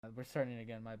We're starting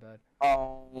again. My bad.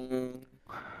 Oh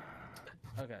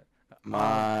Okay.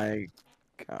 my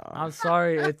I'm god.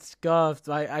 sorry. It's scuffed.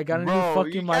 I got a new Bro,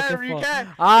 fucking you can't, you microphone. can't.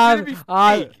 It's gonna Um. be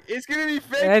Uh. fake. It's gonna be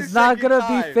fake the It's not second gonna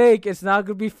be time. fake. It's not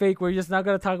gonna be fake. We're just not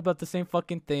gonna talk about the same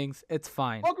fucking things. It's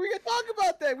fine. Fuck, we can talk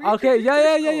about that. We Okay. introduced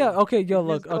Yeah. ourselves. Okay. Yo,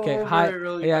 look. Just go Okay. over Hi. it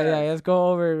really Yeah. fast. Let's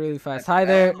go over it really fast. I Hi I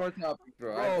there. have more topics,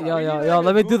 bro. I have Bro, Yo, we topics. need yo. like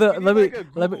Let a me do the. we need Let me. like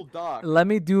a Let me. Google Doc. Let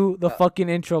me do the Uh, fucking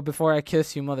intro before I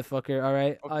kiss you, motherfucker. All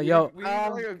right. Okay, Yo. we need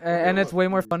like a And Google it's way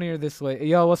more Doc. funnier this way.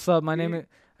 Yo, what's up? My name We is.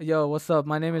 Yo, what's up?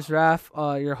 My name is Raf.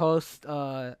 Your host.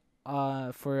 For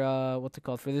what's it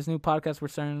called? For this new podcast, we're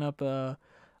starting up.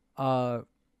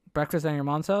 Breakfast at your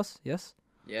mom's house. Yes.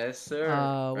 Yes, sir. What's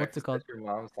it Breakfast called? at your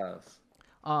mom's house.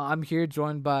 I'm here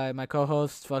joined by my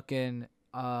co-host, fucking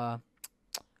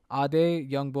Ade,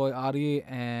 young boy Adi,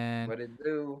 and What it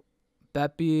do?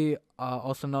 Beppy,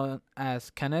 also known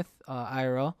as Kenneth,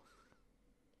 IRL.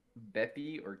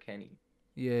 Beppy or Kenny?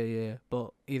 Yeah.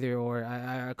 But either or,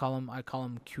 I call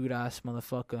him cute ass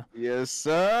motherfucker. Yes,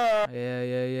 sir.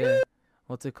 Yeah.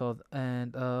 What's it called?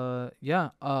 And yeah.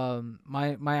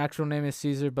 My actual name is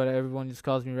Caesar, but everyone just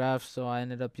calls me Raf, so I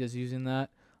ended up just using that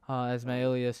as my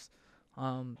alias.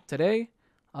 Today,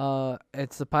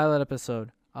 it's the pilot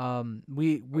episode.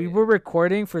 We yeah. were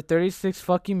recording for 36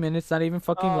 fucking minutes, not even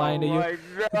fucking lying to you. my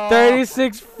god.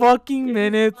 36 fucking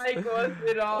minutes. Mic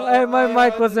wasn't on. And my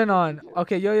mic wasn't on.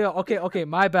 Okay, yo. Okay.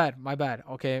 My bad.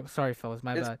 Okay, sorry, fellas.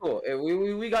 My It's bad. cool.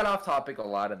 We got off topic a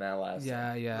lot in that last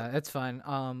time. Yeah, it's fine.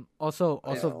 Also,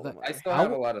 Yo, the, I still I have a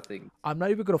w- lot of things. I'm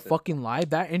not even gonna fucking lie.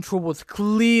 That intro was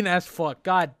clean as fuck.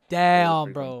 God damn,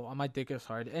 freaking- bro. My dick is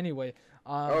hard. Anyway,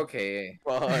 Okay.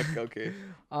 Fuck. Okay.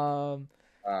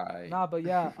 Alright. Nah, but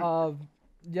yeah,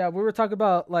 yeah, we were talking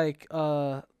about like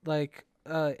indie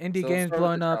So games start with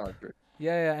blowing the up. challenge first.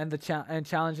 Yeah, and the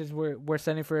challenges we're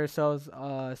setting for ourselves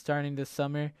starting this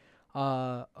summer.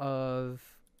 Of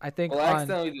I think Well, I on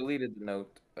accidentally deleted the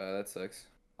note. That sucks.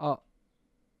 oh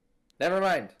Never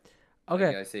mind.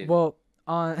 okay. I saved it. Well,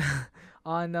 on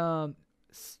on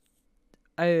s-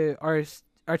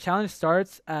 our challenge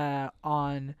starts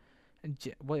on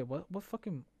wait, what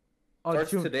fucking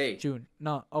Starts June today. June.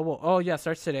 No. Oh yeah,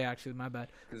 starts today actually. My bad.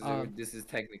 Because this is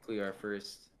technically our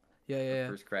first Yeah.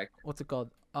 first crack. What's it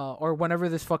called? Or whenever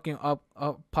this fucking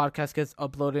podcast gets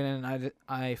uploaded and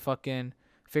I fucking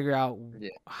figure out Yeah.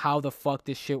 how the fuck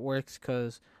this shit works,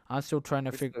 cause I'm still trying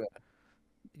to We're figure. still-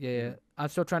 Yeah. I'm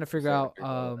still trying to figure Still out. trying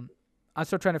to figure it out. I'm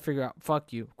still trying to figure out.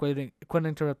 Fuck you. Quit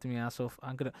interrupting me, asshole.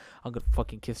 I'm gonna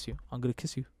fucking kiss you. I'm gonna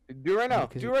kiss you. Do it right now.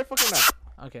 Okay. Do it right fucking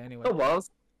now. Okay. Anyway. No balls.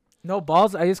 No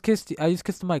balls. I just kissed. I just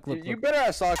kissed the mic. Look. You better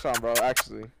have socks on, bro.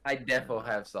 Actually. I defo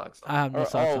have socks on. I have no Or-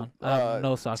 socks oh, on. I have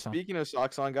no socks on. Speaking of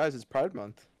socks on, guys, it's Pride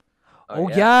Month. Oh,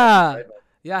 yeah. yeah. Pride Month.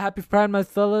 Yeah. Happy Pride Month,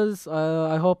 fellas.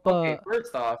 I hope. Okay,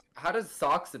 first off, how does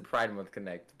socks and Pride Month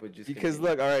connect? But just Because continue.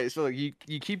 look, all right, so like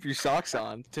you keep your socks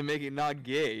on to make it not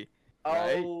gay.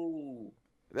 right? Oh,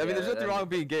 I mean, Yeah, there's nothing that wrong makes with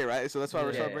being gay, right? So that's why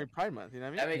we're Yeah. celebrating Pride Month. You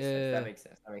know what I that mean? makes sense. Yeah. That makes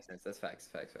sense. That makes sense. That's facts.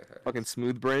 Facts. Fucking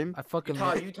smooth brain. I fucking.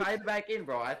 You tied it back in,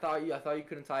 bro. I thought you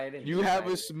couldn't tie it in. You have tied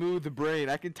a it. smooth brain.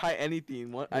 I can tie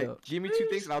anything. Yo. Give me two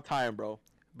things and I'll tie them, bro.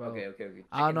 Bro. Okay. I don't Chicken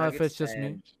know if nuggets it's just me.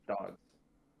 and Dog.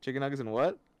 Chicken nuggets and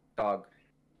what? Dog.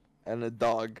 And a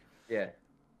dog. Yeah.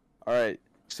 All right.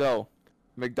 So,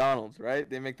 McDonald's, right?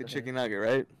 They make the Mhm. chicken nugget,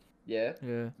 right? Yeah.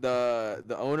 Yeah.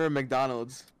 The owner of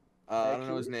McDonald's, I don't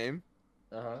know his Actually- name.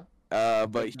 Uh-huh.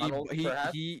 But McDonald's, he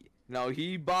perhaps?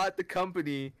 he bought the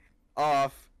company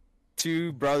off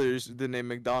two brothers with the name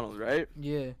McDonald's, right?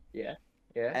 Yeah. Yeah.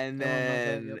 And Everyone knows that,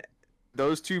 then yep.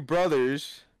 those two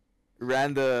brothers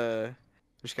ran the.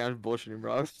 Which kind of bullshitting,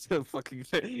 bro. To fucking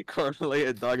correlate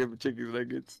a dog and chicken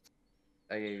nuggets.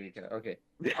 Okay.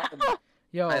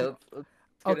 Yo. Alright, let's get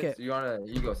Okay. into-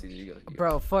 You go, Caesar. You go.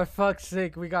 Bro, for fuck's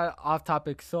sake, we got off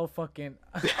topic so fucking.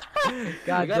 we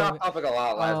God got damn off it. topic a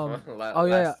lot last oh,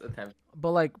 yeah, last attempt.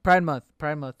 But like Pride Month.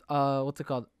 What's it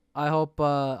called? I hope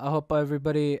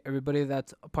everybody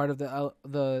that's a part of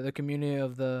the community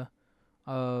of the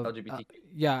LGBT.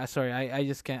 yeah, sorry, I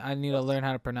just can't. I need to learn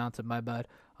how to pronounce it. My bad.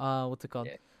 What's it called?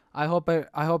 Yeah. I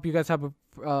hope you guys have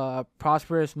a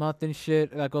prosperous month and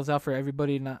shit that goes out for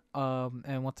everybody. Not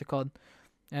and what's it called?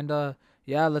 And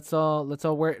yeah, let's all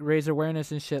raise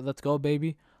awareness and shit. Let's go,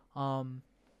 baby.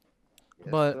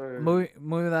 But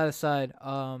moving that aside,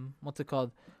 what's it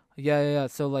called? Yeah.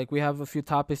 So like we have a few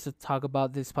topics to talk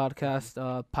about this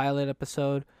podcast, pilot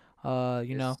episode.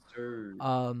 You know,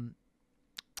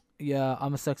 yeah,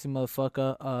 I'm a sexy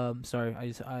motherfucker. Sorry,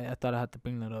 I thought I had to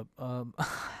bring that up. I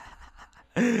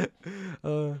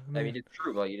mean, it's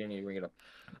true, but you didn't need to bring it up.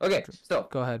 Okay, so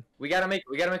go ahead. we gotta make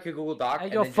a Google Doc. Hey,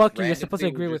 and yo, then just fuck you. You're supposed to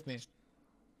randomly agree we'll with me. just-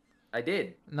 I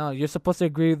did. No, you're supposed to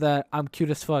agree that I'm cute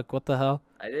as fuck. What the hell?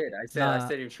 I did. I said Nah.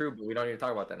 you're true, but we don't need to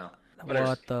talk about that now. Whatever.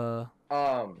 What the?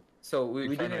 So Big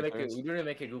we fan didn't right make there. it. We didn't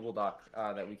make a Google Doc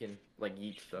that we can like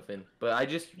yeet stuff in. But I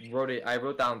just wrote it. I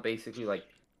wrote down basically like.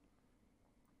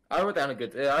 I wrote down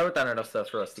enough stuff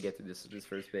for us to get to this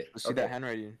first bit. Let's see that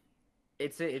handwriting.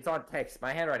 It's on text.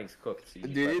 My handwriting's cooked. CJ, by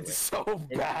Dude, the it's way. so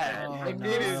It's bad. Oh, Like, no,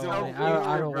 it I is don't so want it.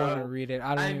 I don't bro. want to read it.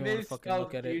 I don't even want to fucking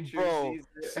look at it. Bro,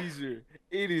 Caesar,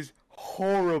 it is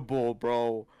horrible,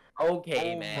 bro.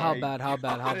 Okay, Oh man. How my bad? How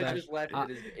bad? How I bad? just left Uh,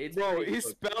 it. It's Bro, pretty his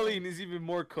cooked, bro. spelling is even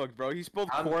more cooked, bro. He spelled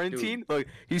I'm- quarantine. Look,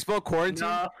 he spelled quarantine.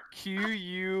 Nah,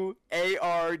 Quarteen.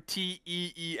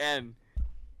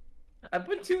 I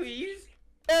put 2 E's.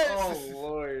 Yes! Oh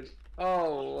lord.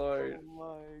 Oh lord.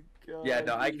 my god. Yeah,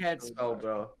 no, I he's can't so spell, bad.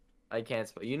 bro. I can't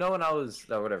spell. You know when I was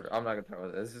whatever. I'm not gonna talk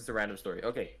about that. This is just a random story.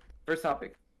 Okay, first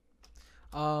topic.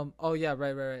 Oh yeah.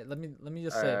 Right. Let me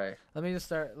just say. Alright. Let me just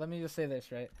start. Let me just say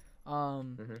this, right?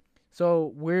 Mhm.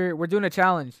 So we're doing a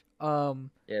challenge.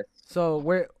 Yes. So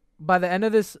we're by the end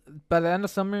of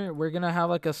summer, we're gonna have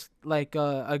like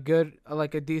a good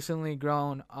like a decently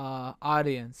grown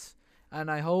audience, and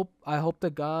I hope to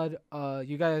God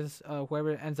you guys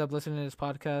whoever ends up listening to this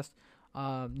podcast,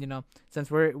 since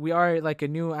we are like a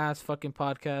new ass fucking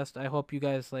podcast, I hope you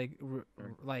guys like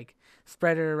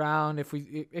spread it around if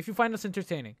you find us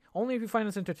entertaining. Only if you find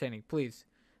us entertaining, please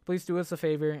do us a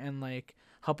favor and like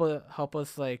help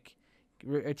us like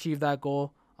achieve that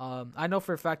goal. I know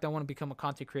for a fact I want to become a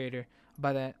content creator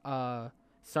by that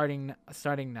starting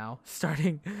now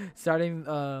starting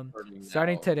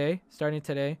today.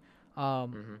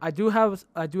 Mhm. I do have a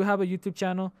YouTube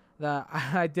channel that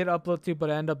I did upload to, but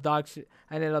I ended up dog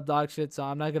shit. So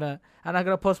I'm not gonna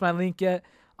post my link yet.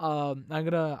 I'm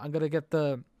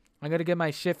gonna get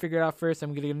my shit figured out first.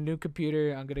 I'm gonna get a new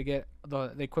computer. I'm gonna get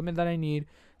the equipment that I need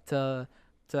to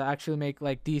actually make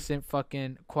like decent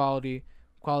fucking quality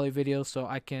videos, so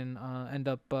I can end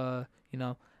up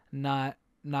not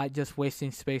just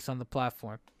wasting space on the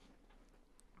platform.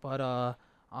 But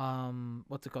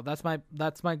what's it called? That's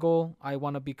my goal. I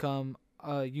want to become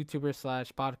a YouTuber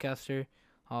slash podcaster,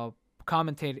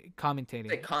 commentating.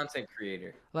 Say content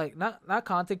creator. Like not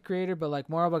content creator, but like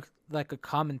more of a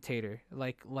commentator,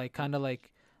 like kind of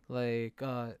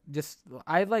just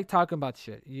I like talking about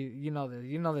shit. You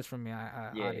know this from me. Yeah,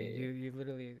 Adi. yeah. You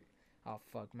literally. Oh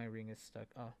fuck, my ring is stuck.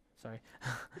 Oh sorry.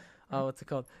 Oh, what's it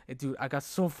called? Dude, I got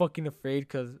so fucking afraid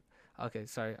because. Okay,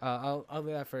 sorry. I'll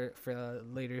leave that for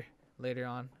later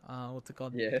on. What's it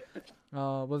called? Yeah.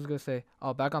 What was I gonna say?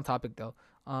 Oh, back on topic though.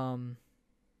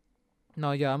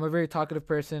 No, yeah, I'm a very talkative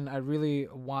person. I really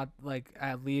want like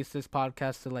at least this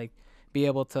podcast to like be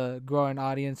able to grow an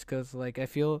audience, because like I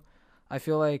feel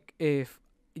like if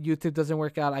YouTube doesn't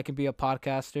work out, I can be a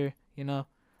podcaster,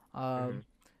 Mhm.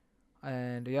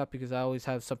 and yeah, because I always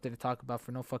have something to talk about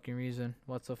for no fucking reason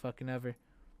whatsoever.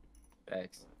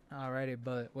 Thanks. Alrighty,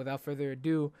 but without further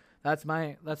ado, that's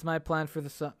my plan for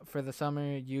the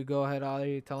summer. You go ahead,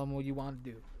 Ollie. Tell them what you want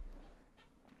to do.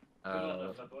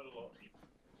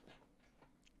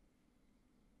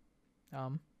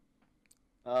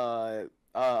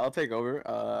 I'll take over.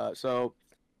 I'm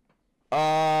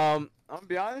gonna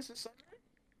be honest this summer.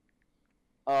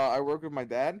 I work with my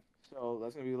dad, so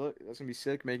that's gonna be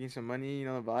sick, making some money,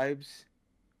 the vibes.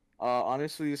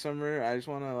 Honestly, this summer I just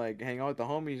wanna like hang out with the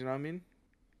homies, you know what I mean?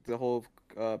 The whole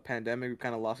pandemic, we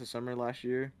kind of lost the summer last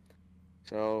year,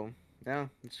 so yeah,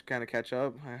 just kind of catch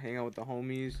up, hang out with the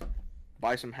homies,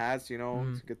 buy some hats,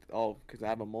 Mhm. to get because I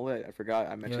have a mullet. I forgot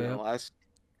I mentioned Yeah, in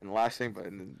the last thing, but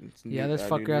it's yeah, new, this new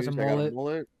fucker has a news. I got a mullet.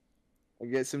 mullet. I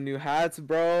get some new hats,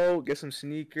 bro. Get some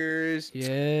sneakers.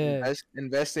 Yeah.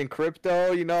 Invest in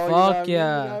crypto. Fuck what I mean?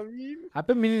 yeah. what I mean? I've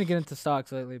been meaning to get into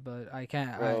stocks lately, but I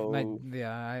can't. Bro.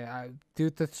 I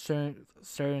due to certain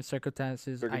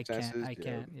circumstances, I Circumstances, yeah.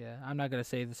 can't. Yeah, I'm not gonna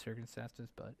say the circumstances,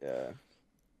 but Yeah.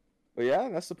 But yeah,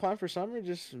 that's the plan for summer.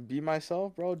 Just be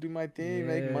myself, bro. Do my thing.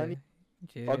 Make money.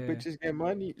 Yeah. Fuck bitches, get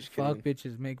money. Just Fuck kidding.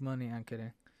 bitches, make money. I'm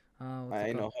kidding. What's I it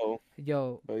ain't called? no hoe.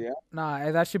 Yo, But yeah.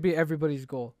 nah, that should be everybody's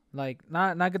goal. Like,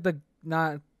 not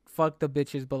fuck the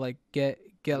bitches, but like get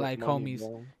Make like money, homies,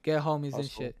 bro. get homies and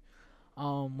Hustle. shit.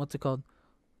 What's it called?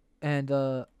 And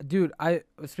dude,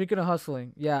 speaking of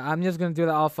hustling, yeah, I'm just gonna do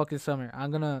that all fucking summer. I'm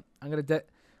gonna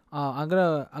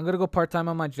go part time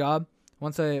on my job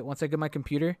once I get my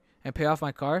computer and pay off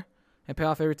my car and pay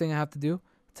off everything I have to do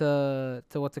to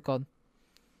what's it called?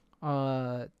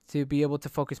 To be able to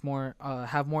focus more,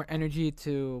 have more energy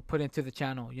to put into the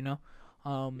channel,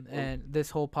 and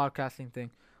this whole podcasting thing.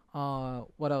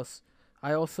 What else?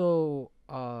 I also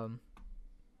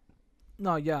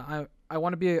no, yeah, I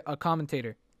want to be a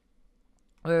commentator.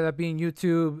 whether that being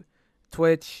YouTube,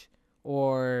 Twitch,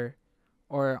 or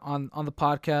on the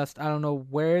podcast. I don't know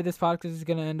where this podcast is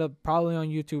gonna end up. Probably on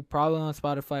YouTube, probably on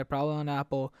Spotify, probably on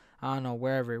Apple. I don't know,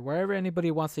 wherever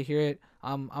anybody wants to hear it.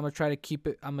 I'm gonna try to keep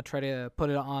it. I'm gonna try to put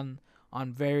it on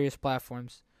various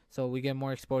platforms so we get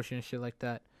more exposure and shit like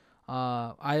that.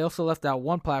 I also left out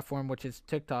one platform, which is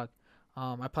TikTok.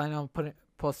 I plan on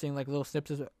posting like little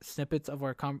snippets of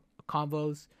our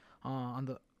convos on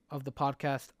the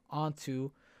podcast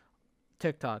onto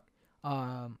TikTok.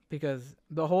 Because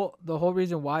the whole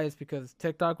reason why is because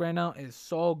TikTok right now is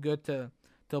so good to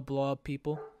blow up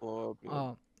people.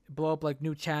 Blow up like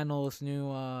new channels,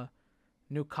 new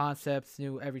concepts,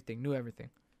 new everything,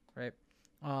 right?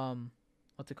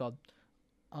 What's it called?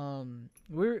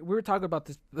 We were talking about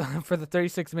this for the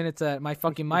 36 minutes that my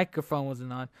fucking microphone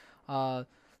wasn't on.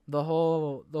 The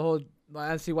whole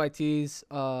NCYT's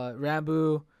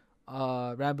Rambo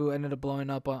ended up blowing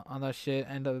up on that shit.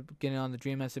 Ended up getting on the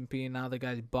Dream SMP, and now the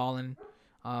guy's balling.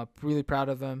 Really proud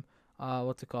of him.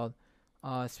 What's it called?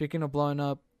 Speaking of blowing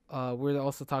up, we're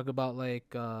also talking about like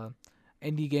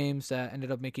indie games that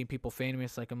ended up making people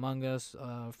famous, like Among Us,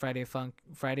 Friday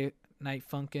Night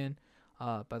Funkin'.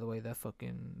 By the way, that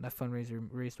fundraiser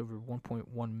raised over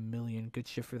 1.1 million. Good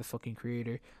shit for the fucking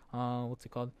creator. What's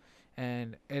it called?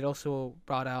 And it also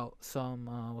brought out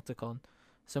some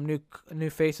some new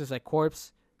faces like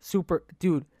Corpse. Super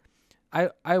dude.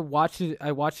 I watched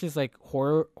his like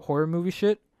horror movie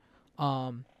shit.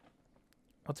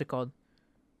 What's it called?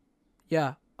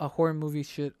 Yeah, a horror movie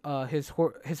shit. His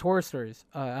horror stories.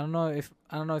 I don't know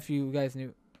if you guys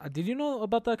knew. Did you know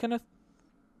about that, Kenneth?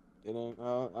 You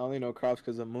know, I only know Crops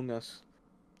because of Among Us.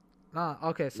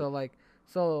 Okay,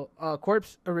 so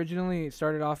Corpse originally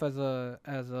started off as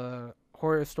a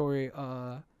horror story,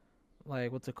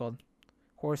 like what's it called?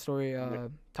 Horror story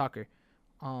talker.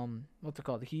 What's it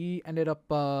called? He ended up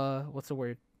what's the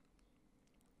word?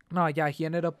 No, yeah, he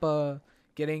ended up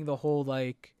getting the whole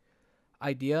like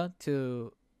idea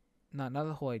to not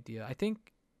the whole idea. I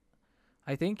think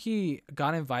he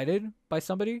got invited by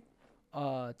somebody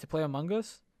to play Among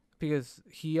Us because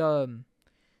he man,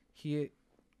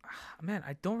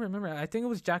 I don't remember. I think it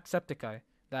was Jacksepticeye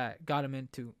that got him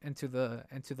into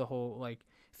the whole like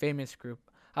famous group.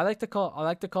 I like to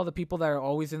call the people that are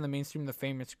always in the mainstream the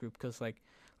famous group because like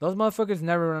those motherfuckers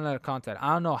never run out of content.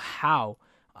 I don't know how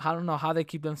they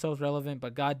keep themselves relevant,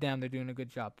 but goddamn, they're doing a good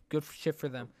job. Good shit for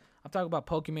them. I'm talking about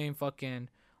Pokimane, fucking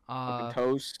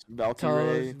Toast,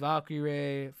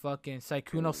 Valkyrie, fucking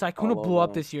Sykkuno. Sykkuno blew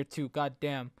up this year too.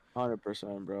 Goddamn.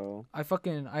 100%, bro. I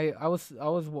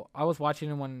was watching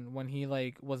him when he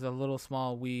like was a little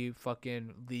small wee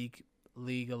fucking League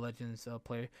of Legends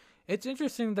player. It's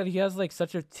interesting that he has like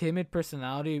such a timid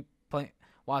personality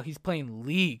while he's playing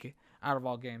League out of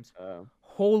all games.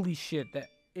 Holy shit! That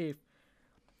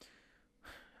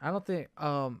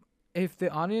if the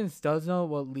audience does know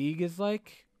what League is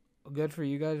like, good for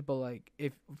you guys. But like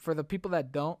if for the people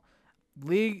that don't,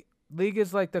 League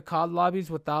is like the COD lobbies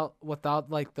without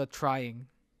like the trying.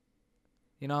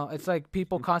 You know, it's like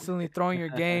people constantly throwing your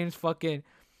games, fucking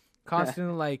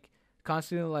constantly like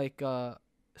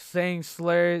saying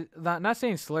slurs, not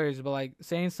saying slurs, but like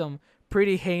saying some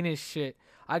pretty heinous shit.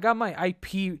 I got my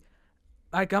IP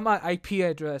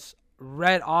address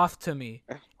read off to me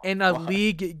in a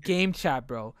League game chat,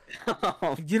 bro.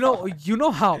 You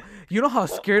know how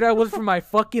scared I was for my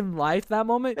fucking life that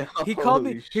moment. He called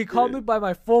me by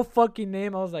my full fucking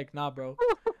name. I was like, nah, bro.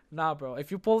 If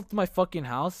you pull up to my fucking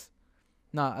house,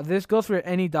 nah. This goes for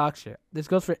any dog shit. This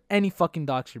goes for any fucking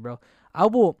dog shit, bro. I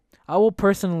will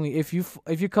personally, if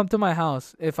you come to my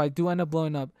house, if I do end up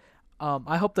blowing up,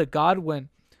 I hope to God when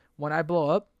I blow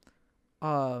up,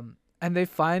 and they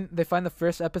find the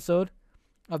first episode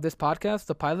of this podcast,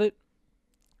 the pilot,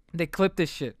 they clip this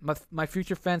shit. My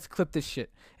future fans clip this shit.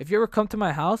 If you ever come to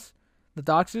my house, the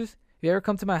Doxers, if you ever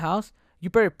come to my house, you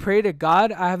better pray to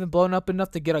God I haven't blown up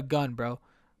enough to get a gun, bro.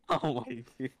 Oh my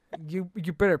God.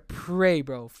 You better pray,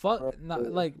 bro. Fuck,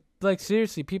 not like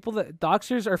seriously, people that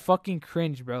Doxers are fucking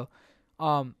cringe, bro.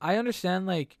 I understand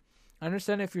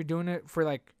if you're doing it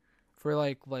for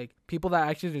people that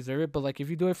actually deserve it, but like if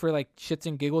you do it for like shits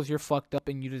and giggles, you're fucked up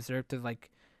and you deserve to like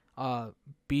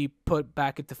be put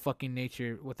back into fucking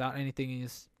nature without anything and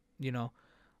just, you know,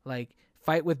 like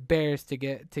fight with bears to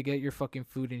get your fucking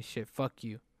food and shit. Fuck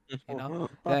you. You know?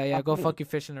 Yeah, go fucking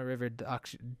fish in a river, dog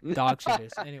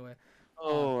shitters. Anyway.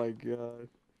 Oh my God.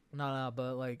 No,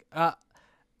 but like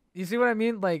you see what I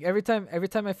mean? Like every time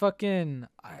I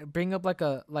bring up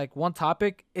like one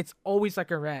topic, it's always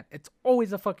like a rant. It's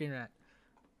always a fucking rant.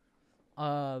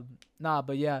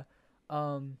 But yeah.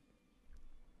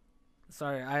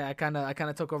 Sorry, I kind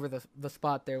of took over the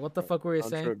spot there. What the fuck were you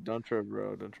saying? Don't trip,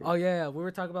 bro. Don't trip. Oh yeah, we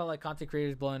were talking about like content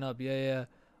creators blowing up. Yeah,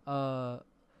 yeah.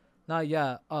 No,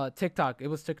 yeah. TikTok. It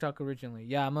was TikTok originally.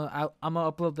 Yeah, I'm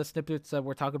gonna upload the snippets that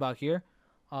we're talking about here.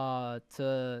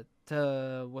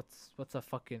 To what's a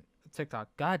fucking TikTok?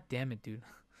 God damn it, dude.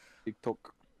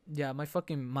 TikTok. Yeah, my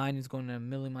fucking mind is going a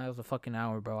million miles a fucking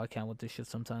hour, bro. I can't with this shit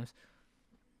sometimes.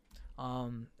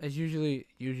 It's usually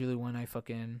when I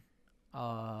fucking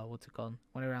what's it called?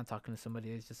 Whenever I'm talking to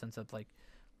somebody, it just ends up like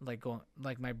going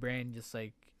like my brain just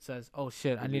like says, "Oh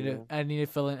shit, I need to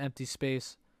fill in empty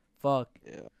space." Fuck.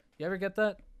 Yeah. You ever get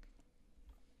that?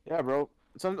 Yeah, bro.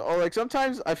 Like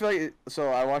sometimes I feel like so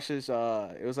I watched this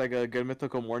it was like a Good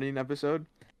Mythical Morning episode,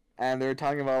 and they were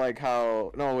talking about like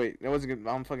how no wait it wasn't good,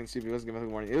 I'm fucking stupid, it wasn't Good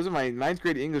Mythical Morning, it was in my ninth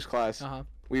grade English class. Uh-huh.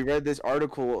 We read this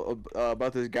article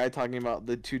about this guy talking about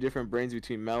the two different brains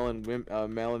between male and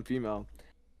female,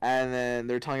 and then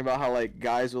they're talking about how like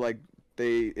guys will like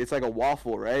it's like a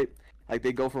waffle, right? Like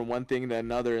they go from one thing to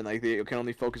another, and like they can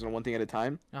only focus on one thing at a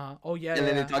time. Uh-huh. Oh yeah, And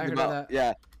then yeah. they talk I heard about of that.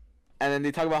 yeah, and then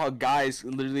they talk about how guys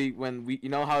literally when you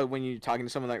know how when you're talking to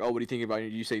someone like, oh, what are you thinking about?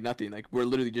 You say nothing. Like we're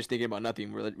literally just thinking about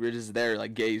nothing. We're just there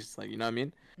like gaze, like you know what I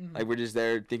mean? Mhm. Like we're just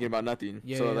there thinking about nothing.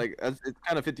 Yeah, So yeah. like it's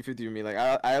kind of 50-50 for me. Like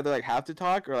I either like have to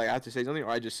talk or like I have to say something, or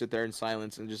I just sit there in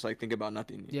silence and just like think about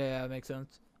nothing. Yeah, yeah, that makes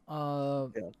sense. Yeah.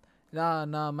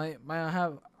 Nah, my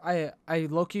I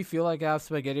low key feel like I have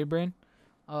spaghetti brain.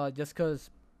 Just cause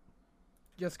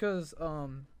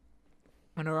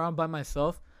whenever I'm by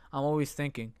myself, I'm always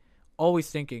thinking,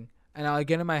 and I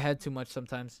get in my head too much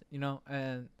sometimes, you know,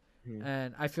 Mhm.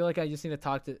 and I feel like I just need to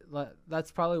talk to.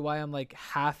 That's probably why I'm like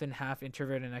half and half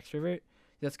introvert and extrovert,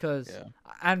 just cause Yeah.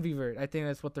 ambivert. I think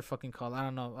that's what they're fucking called. I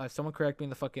don't know. Someone correct me in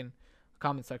the fucking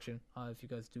comment section. If you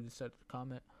guys do decide to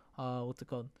comment. What's it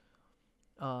called?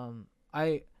 Um,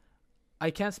 I I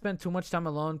can't spend too much time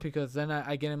alone because then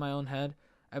I get in my own head.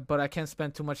 But I can't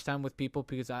spend too much time with people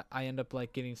because I end up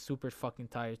like getting super fucking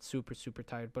tired, super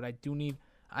tired. But I do need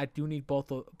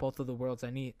both of the worlds.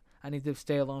 I need to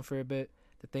stay alone for a bit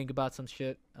to think about some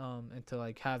shit and to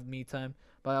like have me time.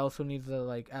 But I also need to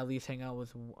like at least hang out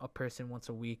with a person once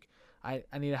a week. I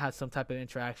need to have some type of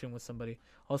interaction with somebody.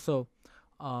 Also,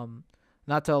 um,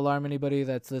 not to alarm anybody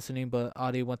that's listening, but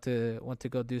Adi want to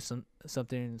go do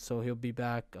something, so he'll be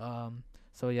back.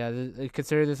 So yeah,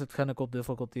 consider this a technical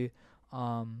difficulty.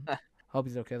 Hope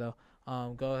he's okay though.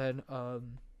 Go ahead.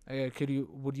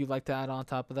 Would you like to add on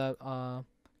top of that,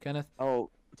 Kenneth? Oh,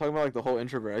 talking about like the whole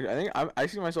introvert. I think I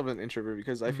see myself as an introvert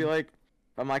because I feel Mhm. like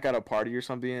if I'm like at a party or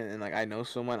something and like I know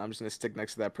someone, I'm just gonna stick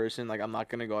next to that person. Like I'm not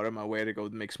gonna go out of my way to go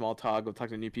make small talk, go talk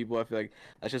to new people. I feel like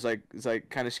that's just like it's like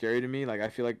kind of scary to me. Like I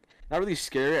feel like not really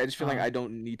scary. I just feel like Uh-huh. I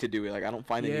don't need to do it. Like I don't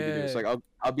find the need to do it. So Yeah, like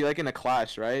I'll be like in a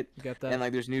class, right? you got And that.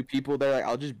 like there's new people there. Like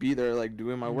I'll just be there like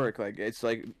doing my Mhm. work. Like it's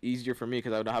like easier for me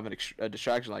because I don't have a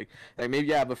distraction. Like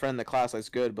maybe I have a friend in the class that's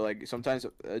good, but like sometimes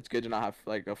it's good to not have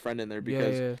like a friend in there Yeah,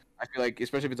 because yeah, I feel like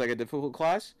especially if it's like a difficult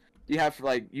class, you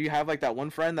have like that one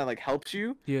friend that like helps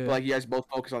you, but yeah. like you guys both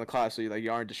focus on the class, so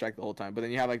you aren't distracted the whole time. But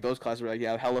then you have like those classes where like you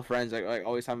have hella friends like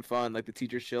always having fun, like the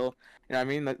teachers chill. You know what I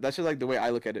mean? That's just like the way I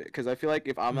look at it. Because I feel like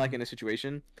if I'm like Mhm. in a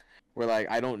situation where like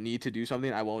I don't need to do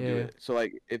something, I won't do Yeah. it. So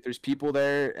like if there's people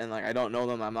there and like I don't know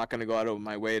them, I'm not gonna go out of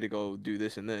my way to go do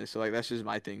this and this. So like that's just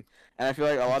my thing. And I feel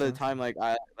like a Makes lot of the sense. time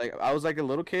I was like a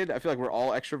little kid. I feel like we're all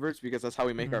extroverts because that's how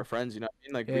we make Mhm. our friends. You know what I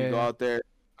mean? Like we go Yeah. out there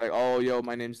like, oh, yo,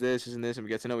 my name's this and this, and we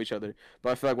get to know each other.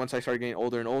 But I feel like once I started getting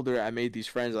older and older, I made these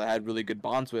friends that I had really good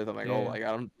bonds with. I'm like, oh, Yeah. like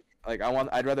I don't, like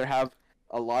I'd rather have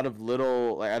a lot of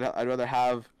little, like I'd rather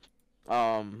have,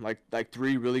 like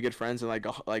three really good friends and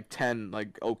like 10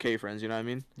 like okay friends. You know what I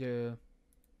mean? Yeah.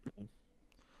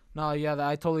 No, yeah,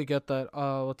 I totally get that.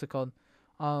 What's it called?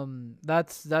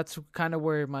 That's kind of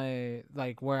where my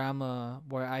like where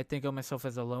I think of myself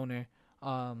as a loner.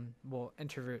 Well,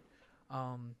 introvert.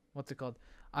 What's it called?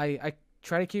 I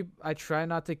I try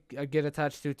not to get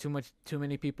attached to too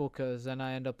many people, cause then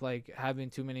I end up like having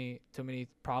too many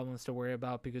problems to worry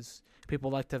about because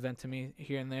people like to vent to me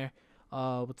here and there.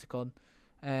 What's it called?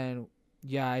 And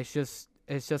yeah, it's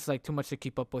just like too much to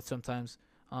keep up with sometimes.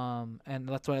 And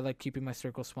that's why I like keeping my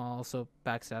circle small. Also,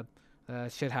 backstab.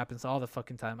 Shit happens all the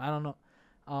fucking time. I don't know.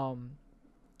 Um,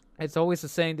 it's always the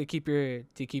saying to keep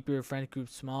your friend group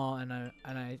small, and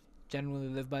I genuinely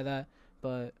live by that.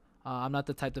 But I'm not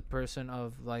the type of person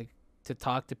of like to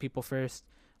talk to people first.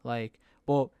 Like,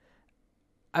 well,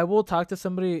 I will talk to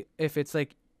somebody if it's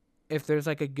like if there's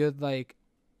like a good like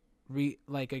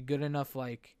a good enough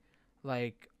like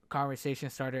conversation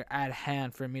starter at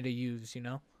hand for me to use. You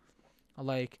know,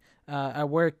 like at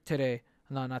work today,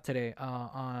 No, not today.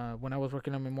 When I was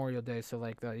working on Memorial Day, so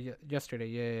like yesterday.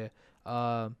 Yeah,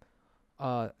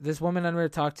 yeah. This woman I never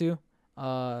talked to.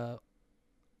 Uh,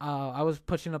 I was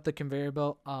pushing up the conveyor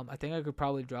belt. I think I could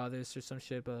probably draw this or some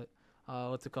shit, but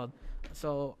what's it called?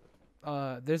 So,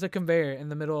 there's a conveyor in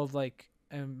the middle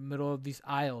of these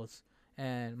aisles,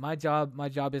 and my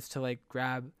job is to like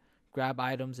grab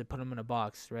items and put them in a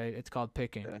box, right? It's called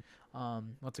picking. Yeah.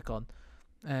 What's it called?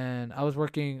 And I was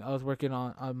working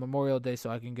on Memorial Day so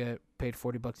I can get paid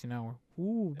 $40 an hour.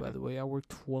 Ooh, by Yeah. the way, I worked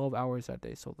 12 hours that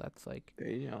day, so that's like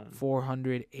Damn.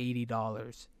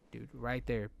 $480, dude, right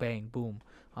there. Bang, boom.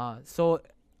 So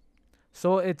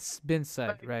it's been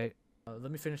said, right?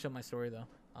 Let me finish up my story though.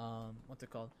 What's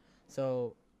it called?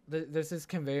 So there's this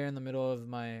conveyor in the middle of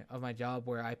my job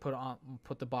where I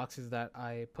put the boxes that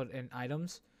I put in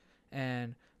items,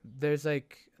 and there's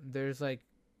like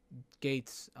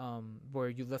gates where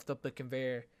you lift up the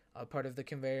conveyor, part of the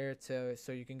conveyor to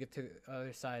so you can get to the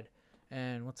other side.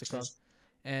 And what's it called?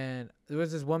 And there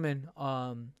was this woman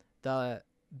that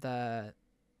that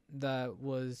that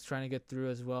was trying to get through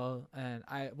as well, and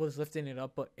I was lifting it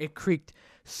up, but it creaked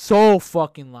so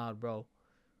fucking loud, bro.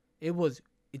 It was,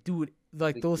 dude,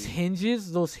 like those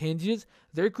hinges,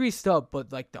 they're greased up,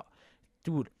 but like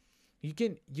dude, you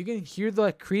can hear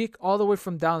the creak all the way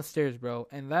from downstairs, bro,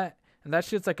 and that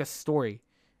shit's like a story,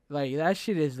 like that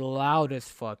shit is loud as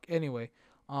fuck. Anyway,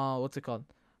 what's it called?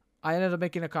 I ended up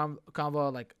making a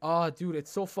convo like, oh, dude,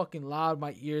 it's so fucking loud,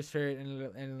 my ears hurt,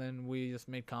 and then we just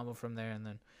made convo from there, and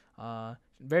then,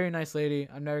 very nice lady.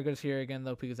 I'm never gonna see her again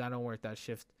though because I don't work that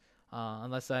shift,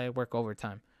 unless I work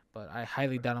overtime, but I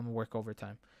highly doubt I'm gonna work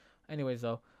overtime. Anyways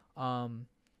though,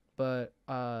 but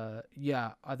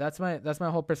yeah, that's my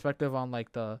whole perspective on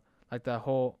like the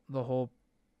whole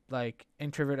like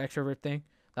introvert extrovert thing.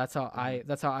 That's how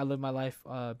I live my life,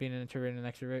 being an introvert and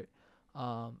an extrovert.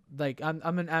 Like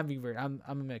I'm an ambivert. I'm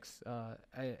a mix.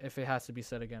 If it has to be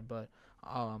said again, but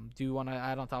do you want to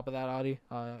add on top of that, Audi?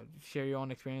 Share your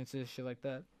own experiences, shit like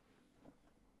that.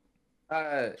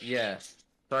 Yeah.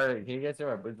 Sorry, can you guys hear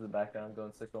my boots in the background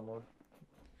going sicko mode?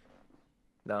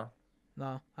 No.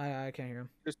 No, I can't hear him.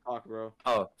 Just talk, bro.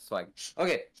 Oh, swag.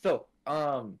 Okay, so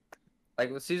like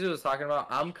what Caesar was talking about,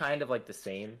 I'm kind of like the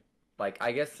same. Like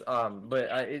I guess but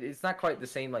it's not quite the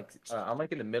same. Like I'm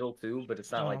like in the middle too, but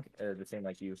it's not like the same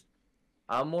like you.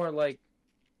 I'm more like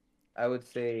I would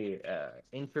say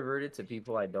introverted to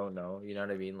people I don't know. You know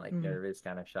what I mean? Like Mhm. nervous,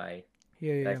 kind of shy,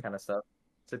 Yeah, yeah, that kind of stuff.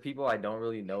 To people I don't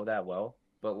really know that well,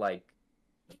 but like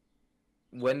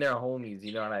when they're homies,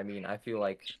 you know what I mean? I feel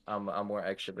like I'm more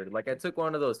extroverted. Like I took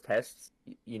one of those tests,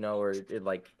 you know, where it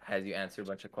like has you answer a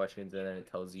bunch of questions and then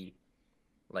it tells you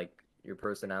like your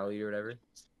personality or whatever.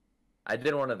 I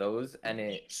did one of those and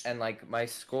like my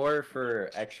score for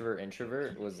extrovert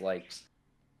introvert was like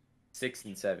 6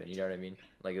 and 7. You know what I mean?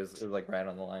 Like it was like right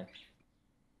on the line.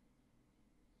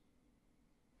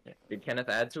 Yeah. Did Kenneth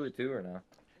add to it too or no?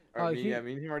 Or me, he- yeah,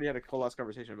 me and him already had a whole last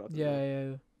conversation about this. yeah, bro.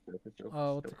 yeah.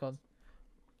 What's it called?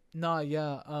 No,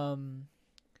 yeah.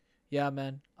 Yeah,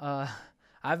 man. I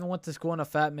haven't went to school in a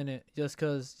fat minute just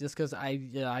cause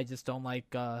I just don't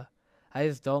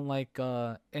like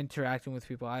interacting with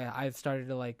people. I've started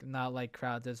to like not like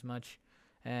crowds as much,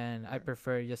 and I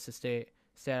prefer just to stay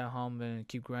at home and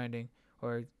keep grinding,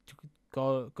 or to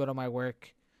go to my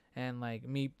work and like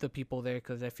meet the people there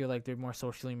because I feel like they're more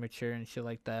socially mature and shit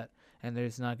like that, and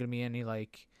there's not gonna be any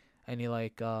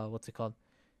what's it called,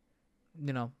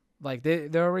 you know, like they're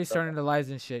already starting their lives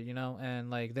and shit, you know, and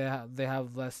like they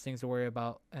have less things to worry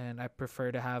about, and I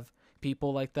prefer to have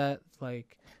people like that,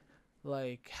 like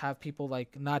have people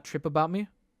like not trip about me,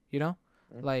 you know,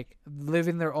 Mhm. like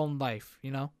living their own life,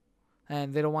 you know,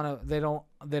 and they don't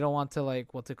want to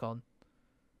like what's it called.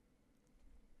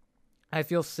 I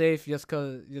feel safe just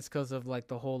cause of like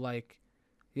the whole like,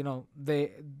 you know, the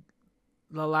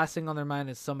last thing on their mind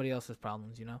is somebody else's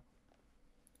problems, you know.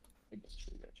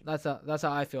 That's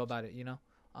how I feel about it, you know.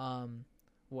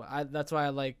 That's why I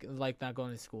like not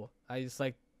going to school. I just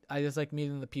like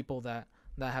meeting the people that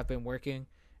have been working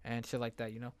and shit like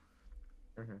that, you know.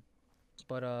 Mhm.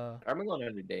 But I'm going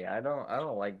every day. I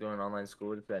don't like doing online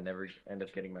school because I never end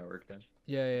up getting my work done.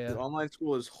 yeah, yeah, Dude, yeah. online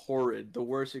school is horrid. The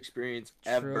worst experience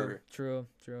True, ever. true.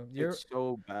 You're It's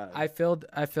so bad. I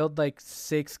failed like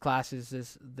 6 classes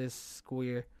this school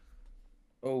year,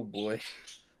 Oh boy.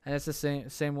 and it's the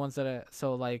same ones that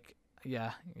so like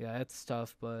yeah, it's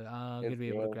tough, but I'm gonna It's be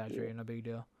able to rough, graduate, yeah. no big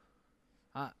deal.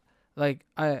 I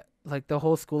like the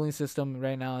whole schooling system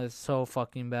right now is so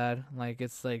fucking bad. Like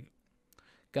it's like,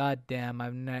 god damn,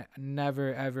 I've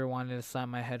never ever wanted to slam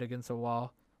my head against a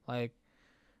wall. Like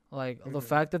the Mhm.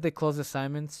 fact that they close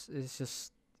assignments is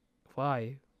just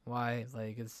why? Why?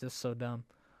 Like, it's just so dumb.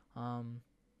 Um,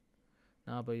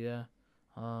 no, but yeah.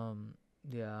 Um,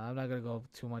 yeah, I'm not gonna go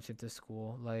too much into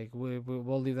school. Like,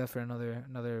 we'll leave that for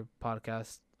another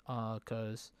podcast.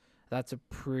 Cause that's a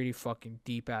pretty fucking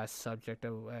deep ass subject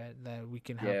that we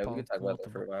can have Yeah, we can talk about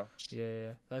that for multiple. a while. Yeah,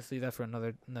 yeah. Let's leave that for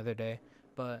another day.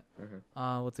 But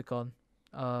Mhm. what's it called?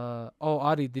 Oh,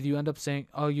 Adi, did you end up saying?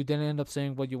 Oh, you didn't end up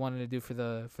saying what you wanted to do for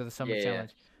the summer Yeah,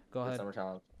 challenge. Go the ahead. summer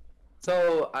challenge.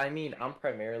 So I mean, I'm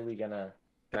primarily gonna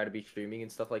try to be streaming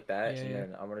and stuff like that, Yeah, and yeah.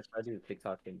 then I'm gonna try to do the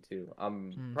TikTok thing too.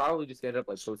 I'm Mm. probably just gonna end up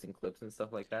like posting clips and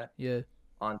stuff like that Yeah,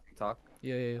 on TikTok.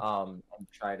 yeah, yeah, And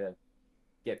try to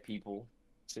get people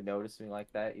to notice me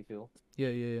like that. You feel? yeah,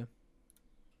 yeah, yeah.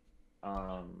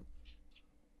 Um,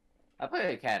 I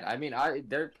play a cat. I mean,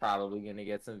 they're probably gonna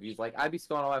get some views. Like I'd be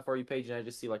scrolling on my For You page and I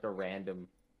just see like a random,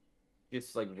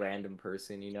 just like random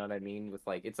person. You know what I mean? With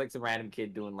like it's like some random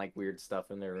kid doing like weird stuff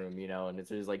in their room. You know, and it's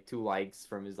there's like 2 likes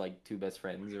from his like 2 best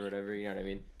friends or whatever. You know what I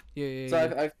mean? Yeah, yeah, So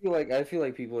yeah. I feel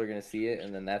like people are gonna see it,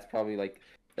 and then that's probably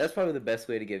the best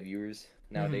way to get viewers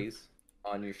nowadays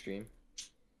on your stream.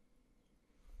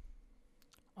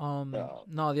 So,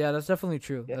 No, yeah, that's definitely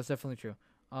true. Yeah. That's definitely true.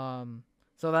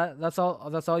 So that's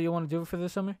all you want to do for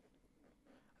this summer?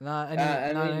 Not any,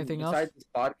 I not mean, anything else? besides this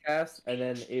podcast, and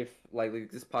then if like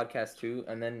this podcast too,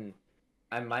 and then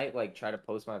I might like try to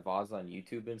post my VODs on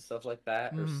YouTube and stuff like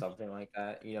that, or Mhm. something like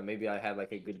that. You know, maybe I had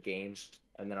like a good game,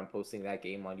 and then I'm posting that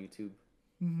game on YouTube.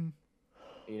 Mhm.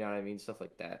 You know what I mean? Stuff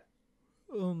like that.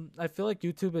 I feel like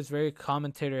YouTube is very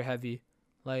commentator heavy.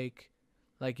 Like,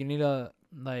 you need a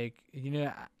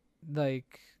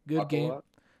like good Talk a game. lot.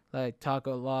 Like talk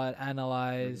a lot,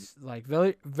 analyze, like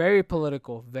very very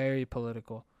political, very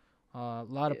political. A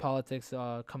lot of Yeah. politics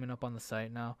coming up on the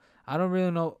site now. I don't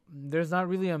really know. There's not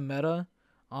really a meta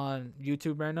on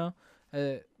YouTube right now.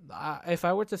 If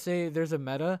I were to say there's a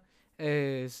meta,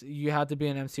 is you have to be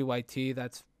an MCYT.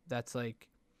 That's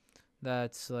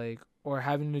like or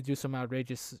having to do some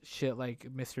outrageous shit like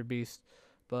Mr. Beast,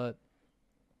 but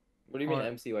What do you mean or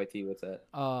MCYT? What's that?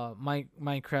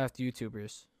 Minecraft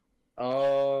YouTubers.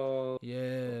 Oh,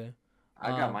 Yeah. I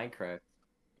got Um, Minecraft.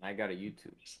 I got a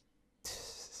YouTube.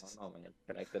 I don't know, man.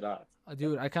 Connect the dots.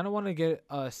 Dude, I kind of want to get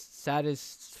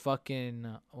saddest fucking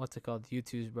what's it called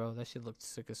YouTube's, bro. That shit looks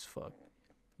sick as fuck.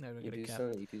 Never gonna YouTube, cap.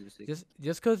 YouTube is sick.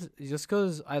 Just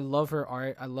cause I love her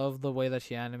art. I love the way that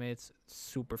she animates. It's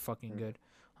super fucking Mm. good.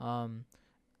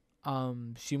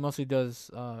 She mostly does.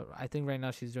 I think right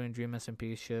now she's doing Dream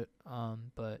SMP shit.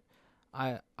 But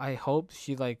I hope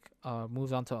she like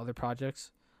moves on to other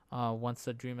projects. Once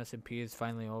the Dream SMP is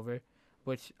finally over,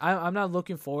 which I'm not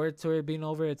looking forward to it being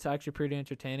over. It's actually pretty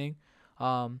entertaining.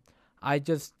 I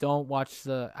just don't watch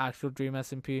the actual Dream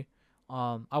SMP.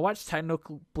 I watch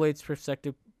Technoblade's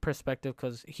perspective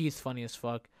because he's funny as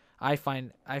fuck. I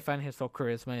find his whole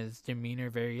charisma, his demeanor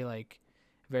very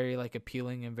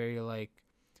appealing and very.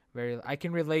 I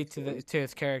can relate to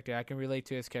his character. I can relate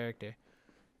to his character.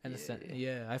 And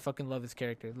yeah, I fucking love his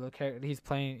character. Look,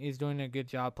 he's doing a good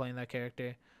job playing that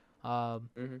character.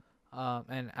 Mhm.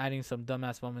 And adding some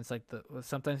dumbass moments like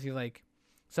sometimes he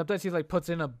puts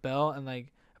in a bell and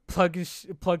like plugs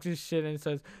his shit and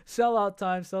says sell out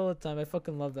time. I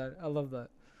fucking love that. I love that.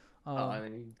 I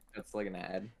mean, that's like an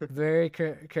ad. Very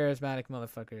charismatic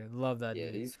motherfucker. Love that Yeah,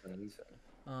 dude. he's funny.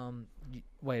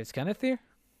 Wait, is Kenneth here?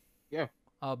 Yeah.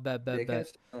 Oh, bet. Yeah,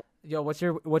 Yo, what's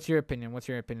your opinion? What's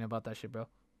your opinion about that shit, bro?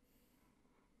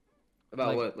 about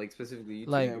like- what? Like specifically YouTube?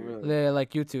 Like, Yeah, or- really. yeah,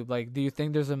 like YouTube. Like, do you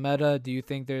think there's a meta? Do you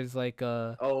think there's like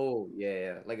a Oh,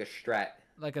 yeah. Like a strat.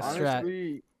 strat?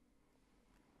 Honestly,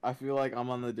 I feel like I'm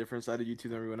on the different side of YouTube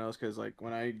than everyone else because like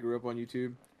when I grew up on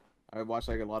YouTube, I watched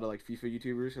like a lot of like FIFA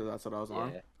YouTubers because that's what I was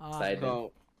on. Yeah. Side Um,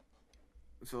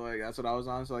 So like that's what I was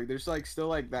on. So like there's like still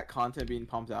like that content being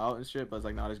pumped out and shit, but it's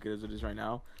like not as good as it is right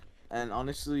now. And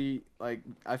honestly, like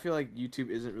I feel like YouTube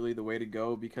isn't really the way to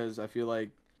go because I feel like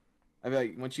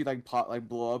once you like pop like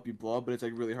blow up, you blow up, but it's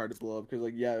like really hard to blow up because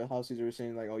like yeah, how Caesar was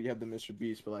saying like oh you have the Mr.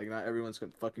 Beast, but like not everyone's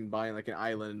fucking buying like an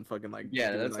island and fucking like Yeah,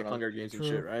 doing, that's like what I was Hunger Games and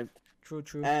True. shit, right?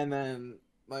 True. And then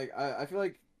like I feel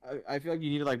like I feel like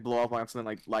you need to like blow up on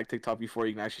something like TikTok before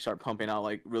you can actually start pumping out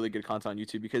like really good content on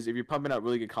YouTube because if you're pumping out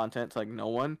really good content to like no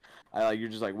one, you're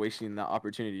just like wasting that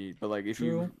opportunity. But like if True.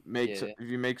 you make Yeah. if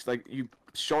you make like you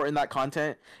shorten that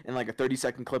content in like a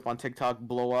 30-second clip on TikTok,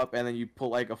 blow up, and then you put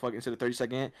like a fucking instead of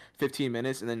 30-second, 15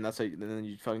 minutes, and then that's how then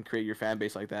you fucking create your fan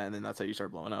base like that, and then that's how you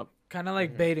start blowing up. Kind of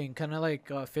like Mhm. baiting, kind of like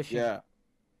fishing. Yeah.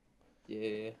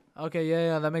 Yeah. Okay,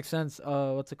 yeah, that makes sense.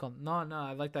 What's it called? No,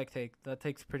 I like that take. That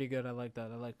take's pretty good. I like that.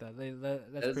 That's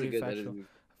That is a pretty good. That is factual. a good.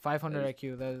 500 that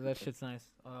IQ. That shit's nice.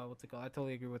 What's it called? I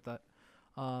totally agree with that.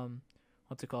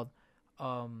 What's it called?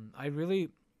 I really,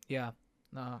 yeah,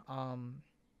 nah,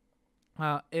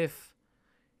 if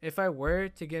I were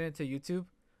to get into YouTube,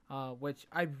 which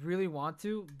I really want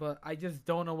to, but I just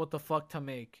don't know what the fuck to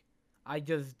make. I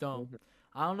just don't. Mhm.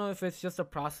 I don't know if it's just a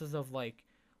process of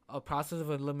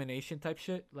elimination type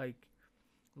shit. You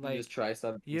Like just try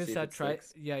something, you see just if have it try,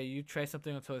 sticks. yeah, you try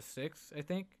something until it's six. I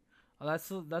think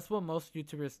that's what most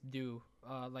YouTubers do.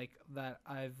 Like that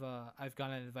I've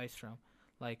gotten advice from.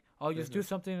 Like, oh, just do Hmm.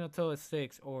 something until it's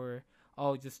six, or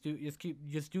oh, just do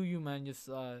you, man.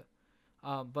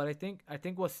 But I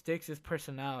think what sticks is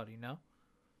personality. No,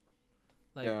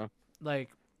 like Yeah. like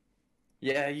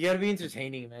Yeah, you gotta be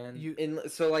entertaining, man. you. And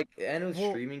so like, and with Well,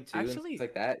 streaming too and things actually,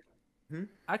 like that. Hmm?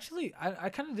 I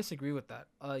kind of disagree with that.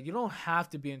 You don't have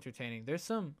to be entertaining.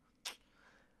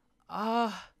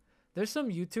 Uh there's some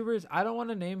YouTubers, I don't want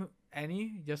to name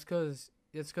any just cuz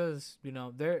you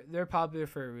know, they're popular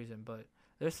for a reason, but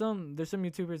there's some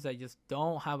YouTubers that just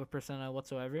don't have a persona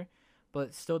whatsoever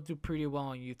but still do pretty well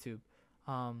on YouTube.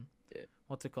 Um Yeah.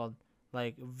 what's it called?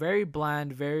 Like very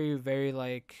bland, very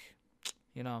like,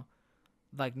 you know,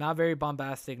 like not very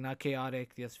bombastic, not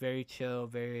chaotic, just very chill,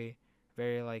 very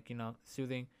like, you know,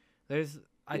 soothing. There's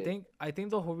Yeah. I think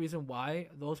the whole reason why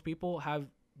those people have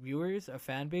viewers, a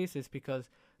fan base, is because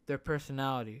their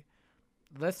personality.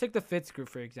 Let's take the Fitz group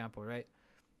for example, right?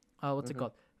 What's it Hmm.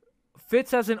 called?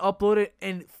 Fitz hasn't uploaded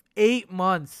in 8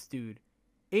 months, dude.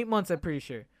 8 months, I'm pretty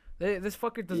sure. This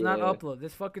fucker does not Yeah. upload.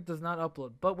 This fucker does not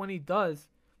upload. But when he does,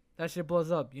 that shit blows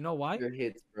up. You know why? Good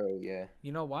hits, bro. Yeah.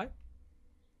 You know why?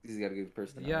 He's got a good Yes,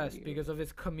 personality. because of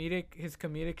his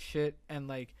comedic shit, and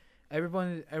like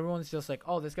everyone's just like,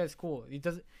 oh, this guy's cool. He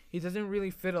doesn't really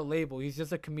fit a label. He's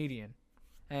just a comedian,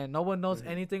 and no one knows Hmm.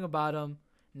 anything about him.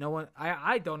 No one,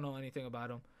 I don't know anything about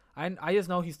him. I just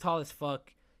know he's tall as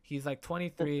fuck. He's like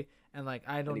 23, and like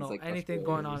I And don't he's know like anything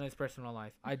going on in his personal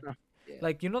life. Yeah.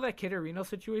 Like, you know that Kid Areno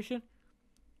situation.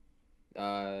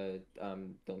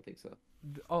 Don't think so.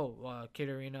 Oh, Kid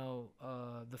Areno,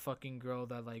 the fucking girl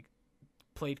that like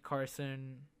played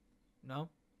Carson. No,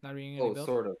 not ringing any Oh, bells.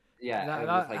 sort of. Yeah, That, and with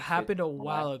that like shit happened a and all that.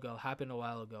 while ago. Happened a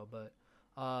while ago, but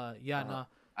yeah, Uh-huh. no,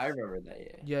 I remember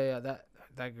that. Yeah. yeah,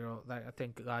 that girl. That, I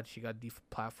thank God she got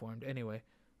deplatformed. Anyway,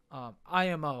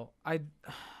 IMO. I,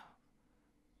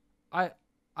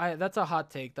 That's a hot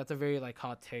take. That's a very like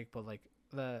hot take, but like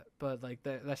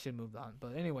that shit moved on.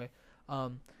 But anyway,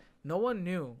 um, no one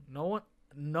knew. No one.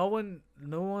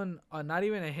 Not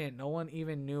even a hint. No one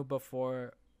even knew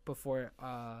before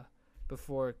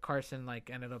before Carson like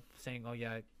ended up saying, "Oh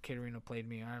yeah, Katerina played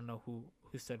me." I don't know who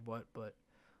said what, but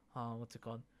what's it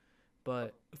called?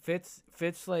 But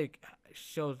Fitz like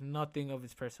shows nothing of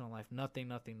his personal life. Nothing.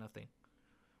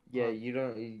 Yeah, Um, you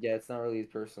don't. Yeah, it's not really his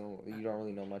personal. You don't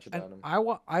really know much and about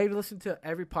him. I listen to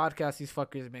every podcast these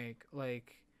fuckers make.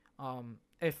 Like,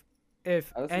 if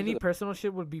I listen to any the. personal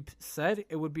shit would be said,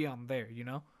 it would be on there. You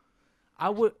know,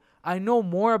 I know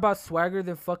more about Swagger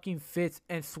than fucking Fitz,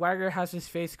 and Swagger has his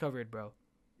face covered, bro.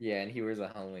 Yeah, and he wears a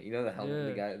helmet. You know the helmet, the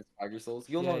Yeah, guy, the Spider Souls.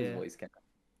 You'll know his yeah. voice, Ken.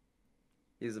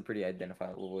 He has a pretty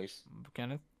identifiable voice.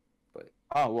 Kenneth. But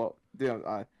Oh well, dude.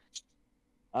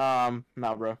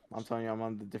 Nah, bro. I'm telling you, I'm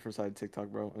on the different side of TikTok,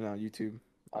 bro. No, YouTube.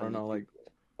 I on don't know, YouTube.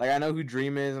 like I know who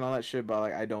Dream is and all that shit, but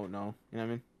like I don't know. You know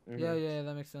what I mean? Yeah, Hmm. yeah,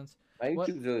 that makes sense. My What?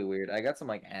 YouTube's really weird. I got some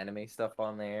like anime stuff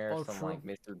on there, Oh, some true. like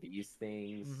Mr. Beast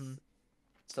things, Mhm.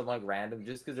 some like random,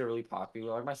 just because they're really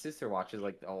popular. Like my sister watches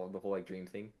like all the whole like Dream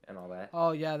thing and all that.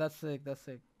 Oh yeah, that's sick. That's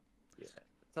sick. Yeah,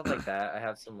 stuff like that. I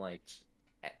have some like,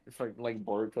 it's like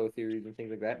Boruto theories and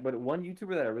things like that. But one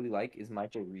YouTuber that I really like is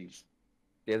Michael Reeves.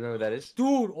 Do you guys know who that is?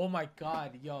 Dude, oh my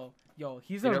god, he's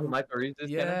You know a who Michael Reeves is,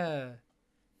 Kenna? yeah.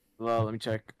 Well, let me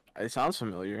check. It sounds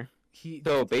familiar. He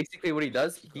So basically, what he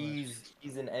does, Go ahead.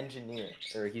 he's an engineer,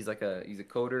 or he's a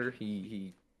coder.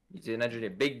 He's an engineer,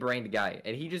 big brained guy,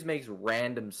 and he just makes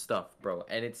random stuff, bro.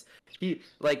 And it's he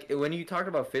like when you talked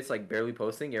about Fitz like barely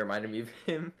posting, it reminded me of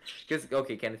him. Because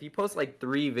okay, Kenneth, he posts like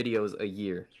 3 videos a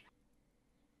year,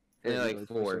 and Yeah, like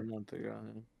it's 4, a month ago,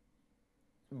 yeah.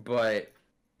 but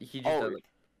he just Oh, does like,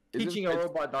 isn't teaching a Fitz,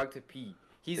 robot dog to pee.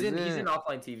 He's isn't in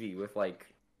offline TV with like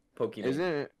Pokemon.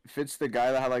 isn't Fitz the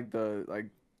guy that had like the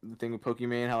thing with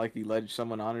Pokemon, how like he led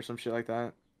someone on or some shit like that?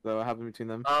 Is that what happened between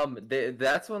them?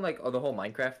 That's when like the whole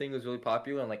Minecraft thing was really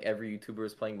popular, and like every YouTuber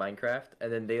was playing Minecraft,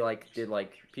 and then they like did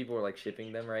like people were like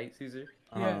shipping them, right, Caesar?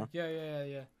 yeah, Uh-huh.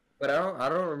 yeah. But I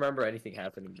don't remember anything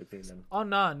happening between them. Oh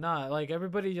nah. Like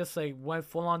everybody just like went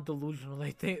full on delusional.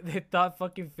 Like they thought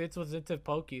fucking Fitz was into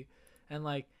Pokey, and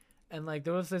like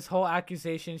there was this whole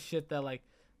accusation shit that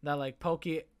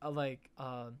Pokey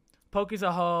Pokey's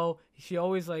a hoe. She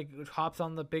always like hops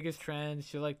on the biggest trends,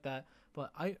 shit like that.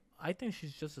 But I think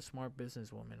she's just a smart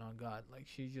businesswoman. On God, like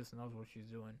she just knows what she's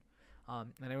doing.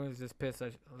 And everyone's just pissed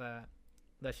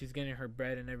that she's getting her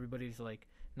bread, and everybody's like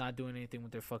not doing anything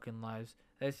with their fucking lives.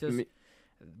 It's just Me-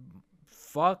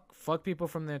 fuck people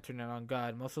from the internet. On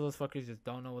God, most of those fuckers just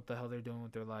don't know what the hell they're doing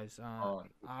with their lives. Oh,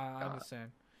 I God.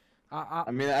 understand.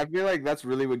 I mean, I feel like that's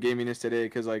really what gaming is today,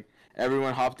 because like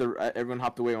everyone hopped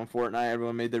away on Fortnite,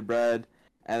 everyone made their bread,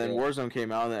 and then Yeah. Warzone came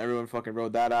out, and then everyone fucking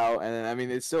wrote that out, and then I mean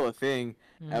it's still a thing,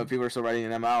 and people are still writing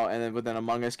them out, and then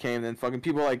Among Us came, and then fucking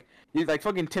people like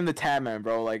fucking Tim the Tab Man,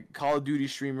 bro, like Call of Duty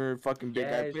streamer, fucking big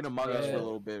guy, Yes, played Among Us for a bro.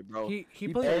 little bit, bro. He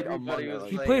played played Among was Us.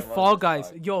 he playing played Among Fall Us,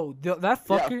 Guys. dog. Yo, that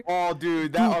fucker. Yeah, oh,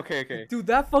 dude, Dude, okay. Dude,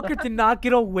 that fucker did not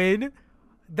get a win.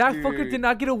 That fucker Dude. did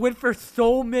not get a win for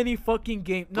so many fucking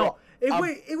games. No, Bro,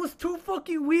 it was 2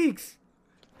 fucking weeks.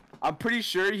 I'm pretty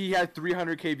sure he had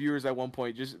 300K viewers at one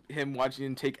point, just him watching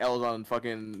him take L's on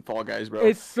fucking Fall Guys, bro.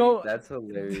 It's so That's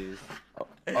hilarious.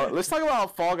 Let's talk about how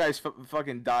Fall Guys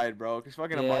fucking died, bro. Because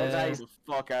fucking Among Us Yeah. killed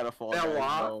the fuck out of Fall Fell Guys,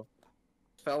 off? bro.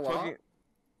 Fell off. Fucking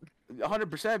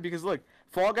 100%. Because look,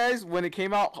 Fall Guys when it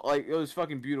came out, like it was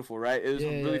fucking beautiful, right? It was a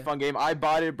really Yeah. fun game. I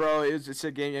bought it, bro. It's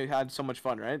a game. It had so much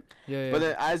fun, right? yeah. But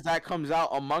then as that comes out,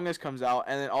 Among Us comes out,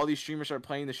 and then all these streamers start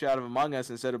playing the shit out of Among Us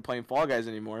instead of playing Fall Guys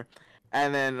anymore.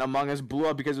 And then Among Us blew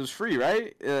up because it was free,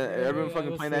 right? Everyone yeah, fucking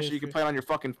it was playing that free, shit. You can free. play it on your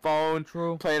fucking phone,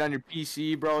 True. play it on your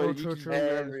PC, bro. True, You true, can true. do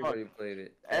whatever the fuck. Everybody played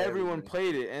it. Everyone Everybody.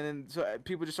 played it, and then so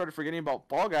people just started forgetting about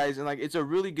Fall Guys, and like it's a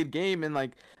really good game, and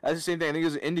like that's the same thing. I think it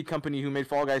was an indie company who made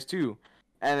Fall Guys too,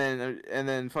 and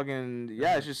then fucking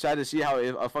yeah, it's just sad to see how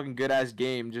a fucking good ass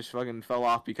game just fucking fell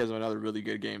off because of another really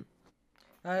good game.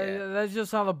 Yeah. That's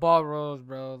just how the ball rolls,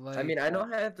 bro. Like, I mean, I know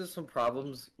I had some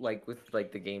problems like with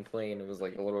like the gameplay, and it was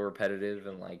like a little repetitive,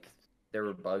 and like there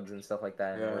were bugs and stuff like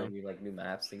that, and Yeah. learning like new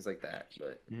maps, things like that.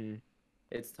 But Mm-hmm.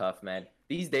 it's tough, man.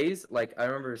 These days, like I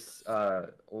remember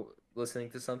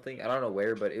listening to something, I don't know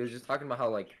where, but it was just talking about how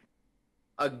like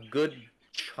a good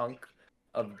chunk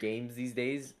of games these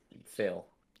days fail.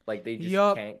 Like they just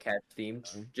Yup. can't catch steam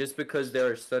just because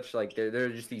there are such like there are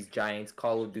just these giants,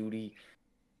 Call of Duty,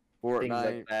 things Fortnite.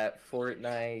 like that,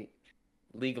 Fortnite,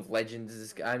 League of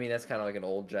Legends. I mean, that's kind of like an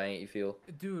old giant, you feel.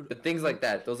 dude, But things like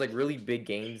that, those like really big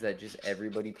games that just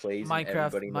everybody plays. and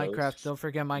everybody knows. Minecraft. Don't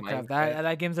forget Minecraft. Minecraft.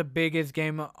 That game's the biggest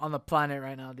game on the planet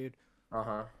right now, dude.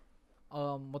 Uh-huh.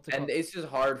 What's it And called? it's just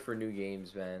hard for new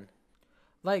games, man.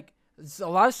 Like a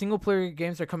lot of single player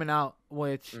games are coming out,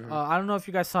 which Mhm. I don't know if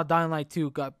you guys saw Dying Light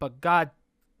 2, but god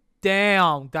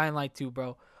damn, Dying Light 2,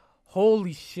 bro.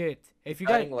 Holy shit. If you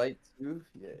guys Dying Light 2?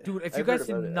 Yeah. Dude, if you I've guys heard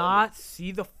did about it. not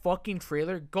see the fucking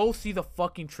trailer, go see the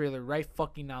fucking trailer right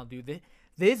fucking now, dude.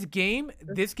 This game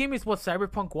is what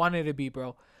Cyberpunk wanted to be,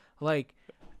 bro. Like,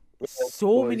 so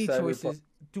boy, many Cyberpunk. choices,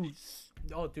 dude.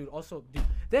 Oh, dude. Also, dude,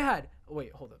 they had.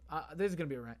 Wait, hold up. This is gonna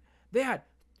be a rant. They had.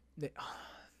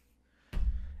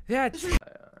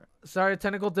 Sorry,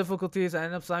 technical difficulties. I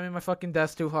ended up slamming my fucking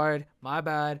desk too hard. My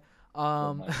bad.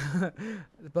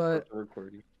 But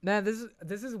recording. nah, this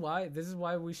is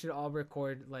why we should all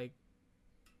record like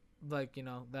you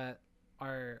know that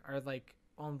our like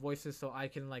own voices, so I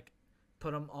can like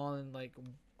put them all in like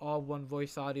all one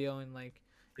voice audio and like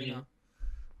you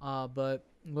know. But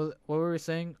what were we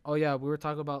saying? Oh yeah, we were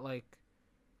talking about like,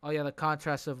 oh yeah, the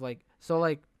contrast of like so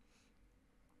like.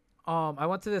 I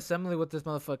went to the assembly with this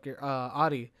motherfucker,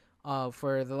 Adi,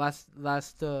 for the last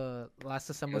It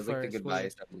assembly was for like the our school goodbye year.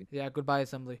 assembly. Yeah, goodbye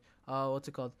assembly. What's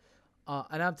it called?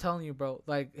 And I'm telling you, bro,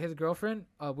 like his girlfriend.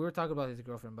 We were talking about his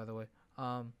girlfriend, by the way.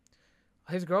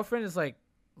 His girlfriend is like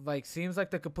seems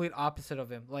like the complete opposite of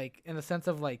him. Like in the sense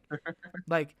of like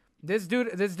this dude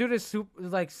is super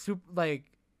like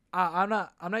I'm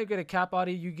not gonna cap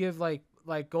Audi. You give like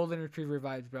golden retriever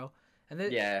vibes, bro. And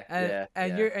then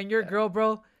your girl,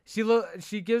 bro.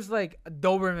 She gives like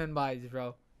Doberman vibes,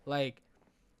 bro. Like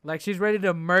she's ready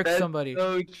to murk somebody.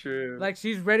 So true. Like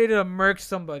she's ready to murk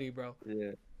somebody, bro.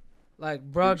 yeah. Like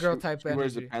bruh girl She- type she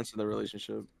wears the energy. pants in the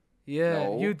relationship. Yeah,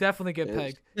 No. you definitely get Yes.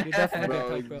 pegged. You definitely get Bro,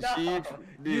 pegged, bro. No.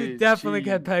 You definitely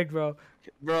get pegged, bro.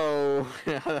 Bro,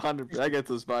 100%. I get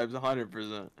those vibes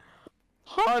 100%.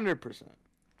 100%.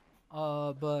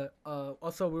 But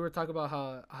also we were talking about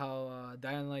how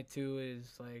Dying Light 2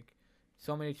 is like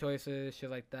so many choices,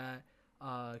 shit like that.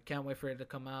 Can't wait for it to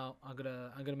come out. I'm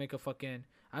gonna make a fucking.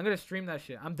 I'm gonna stream that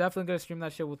shit. I'm definitely gonna stream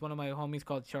that shit with one of my homies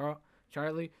called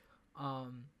Charlie.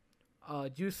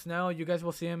 Juice Snell. You guys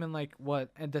will see him in like what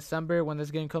in December when this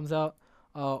game comes out.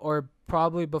 Or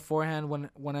probably beforehand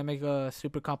when I make a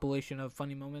super compilation of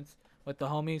funny moments with the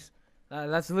homies.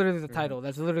 That's literally the title.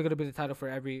 That's literally gonna be the title for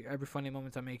every funny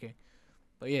moments I'm making.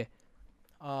 But yeah.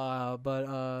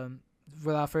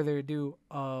 without further ado,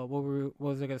 what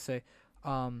was I gonna say?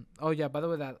 Oh yeah, by the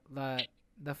way,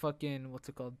 that fucking what's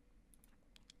it called?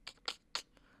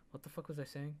 What the fuck was I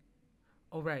saying?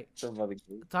 Oh right, Some other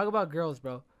group. talk about girls,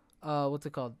 bro. What's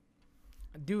it called?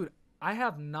 Dude, I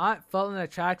have not felt an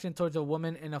attraction towards a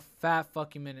woman in a fat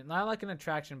fucking minute. Not like an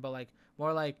attraction, but like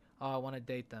more like, oh, I want to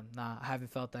date them. Nah, I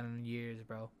haven't felt that in years,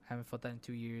 bro. I haven't felt that in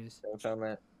 2 years. I found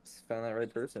that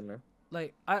right person, man.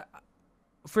 Like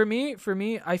for me,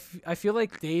 I feel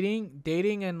like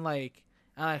dating and like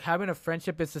having a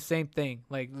friendship is the same thing.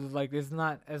 Like it's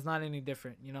not any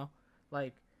different, you know.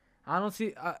 Like I don't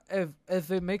see if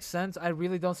it makes sense. I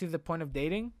really don't see the point of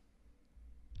dating.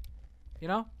 You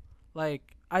know,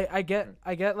 like I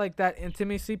get like that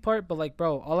intimacy part, but like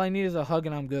bro, all I need is a hug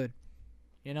and I'm good.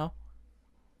 You know.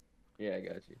 Yeah, I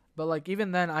got you. But like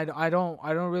even then, I don't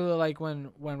really like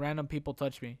when random people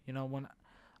touch me. You know, when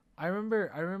I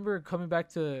remember coming back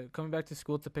to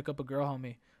school to pick up a girl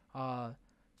homie,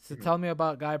 to tell me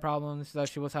about guy problems that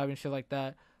she was having, shit like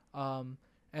that.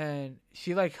 And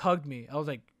she like hugged me. I was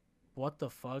like, what the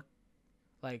fuck?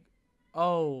 Like,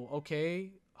 oh,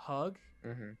 okay, hug.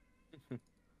 Mhm.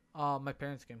 My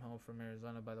parents came home from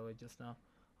Arizona, by the way, just now.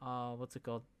 What's it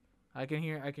called? I can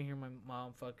hear my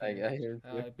mom fucking I hear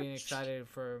you. being excited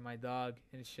for my dog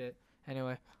and shit.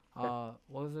 Anyway, what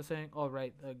was I saying? Oh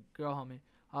right, the girl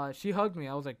homie. She hugged me.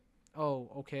 I was like, oh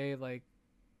okay, like,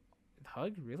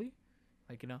 hug really?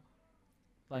 Like, you know,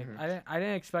 like Mhm. I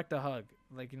didn't expect a hug.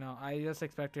 Like, you know, I just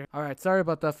expected. All right, sorry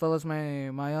about that, fellas.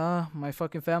 My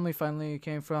fucking family finally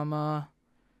came from Arizona.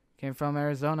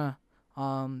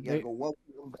 You gotta go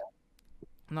welcome them back.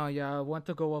 No, yeah, I went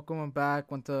to go welcome them back.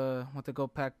 Went to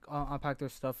go unpack their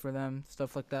stuff for them,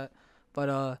 stuff like that.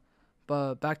 But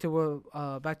back to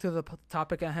the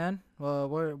topic at hand.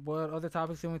 What other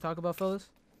topics can we talk about, fellas?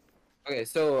 Okay,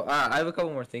 so I have a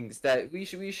couple more things that we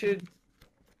should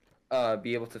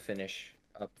be able to finish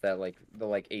up that like the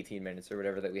like 18 minutes or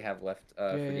whatever that we have left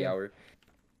Yeah, for the yeah. hour.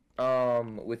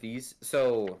 With these.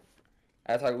 So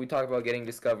we talked about getting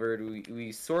discovered.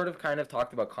 We sort of kind of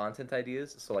talked about content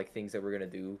ideas, so like things that we're gonna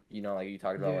do. You know, like you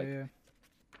talked about Yeah, like yeah.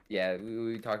 yeah,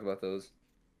 we talked about those.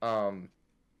 Um,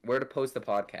 where to post the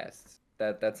podcasts.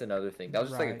 That's another thing. That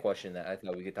was just like a Right. question that I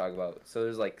thought we could talk about. So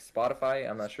there's like Spotify.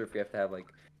 I'm not sure if we have to have like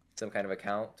some kind of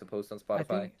account to post on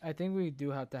Spotify. I think we do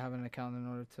have to have an account in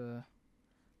order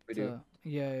We do.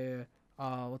 yeah, yeah,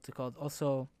 yeah. What's it called?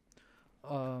 Also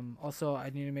I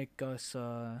need to make us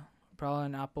probably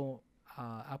an Apple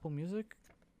Music.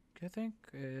 I think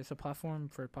it's a platform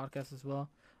for podcasts as well.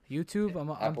 YouTube.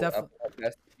 I'm definitely Apple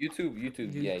Podcast. YouTube.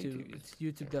 Yeah, YouTube. YouTube. It's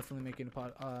YouTube definitely making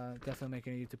definitely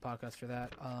making a YouTube podcast for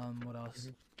that. What else?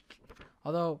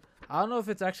 Although I don't know if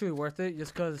it's actually worth it,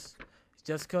 just cause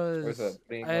Where's that?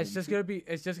 Putting it on it's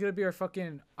just gonna be our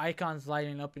fucking icons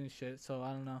lighting up and shit. So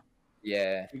I don't know.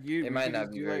 Yeah, We it might could not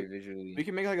just be do, very like, visually. we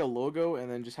can make like a logo and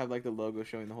then just have like the logo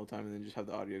showing the whole time and then just have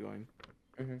the audio going.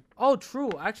 Oh, true.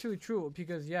 Actually, true.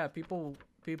 Because yeah, people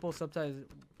sometimes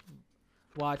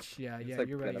watch. Yeah, Just yeah. like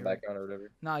You're put right. in the You're right. background or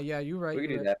whatever. Nah, yeah. You're right. We could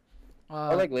You're do right. that.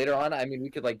 Or like later on, I mean,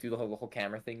 we could like do the whole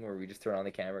camera thing where we just turn on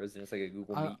the cameras and it's like a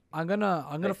Google Meet. I'm gonna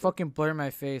Like- fucking blur my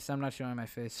face. I'm not showing my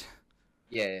face.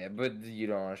 Yeah, but you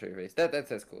don't want to show your face.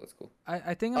 That's cool. That's cool.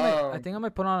 I think I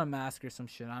might put on a mask or some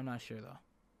shit. I'm not sure though.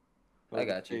 I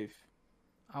got you. Safe.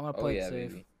 I'm gonna Oh play yeah, it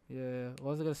safe. baby. Yeah.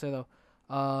 What was I gonna say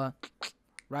though?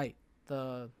 Right.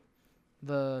 The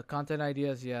content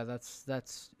ideas. Yeah. That's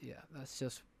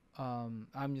just I'm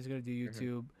just gonna do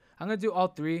YouTube. I'm gonna do all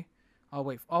three. Oh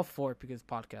wait, all four because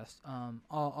podcast.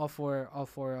 All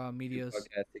four medias,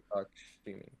 Podcast, TikTok,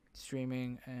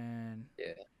 streaming and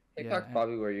TikTok's and-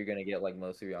 probably where you're gonna get like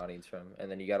most of your audience from, and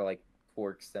then you gotta like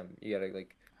forks them. You gotta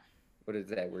like, what is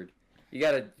that word? You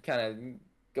gotta kind of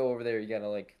go over there. You gotta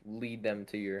like lead them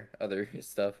to your other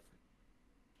stuff.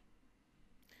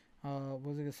 what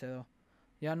was I gonna say though?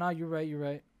 Yeah, no, you're right. You're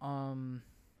right.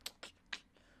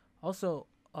 Also,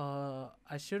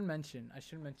 I should mention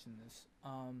this.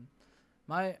 I'm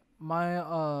what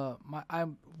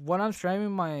I'm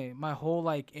striving my whole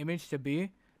like image to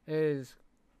be is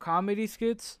comedy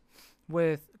skits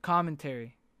with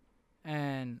commentary,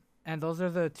 and those are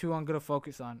the two I'm gonna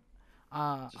focus on.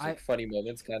 Just like funny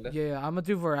moments, kind of. Yeah, I'm gonna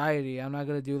do variety. I'm not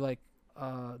gonna do like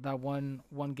that one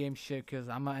game shit because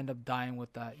I'm gonna end up dying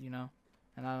with that, you know,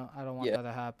 and I don't want Yeah. that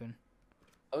to happen.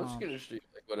 I'm just gonna stream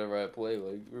like whatever I play.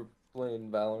 Like we're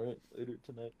playing Valorant later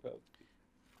tonight, probably.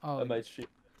 Oh, I might stream.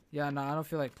 yeah, no, I don't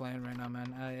feel like playing right now,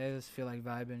 man. I just feel like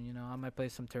vibing, you know. I might play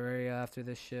some Terraria after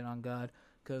this shit on God,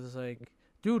 cause like,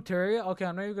 dude, Terraria. Okay,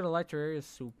 I'm not even gonna lie, Terraria is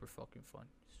super fucking fun,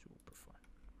 super fun.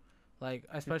 Like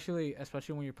especially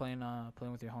when you're playing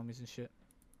with your homies and shit.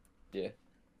 Yeah.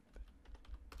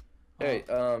 Uh, Hey,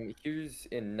 here's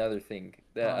another thing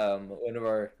that one of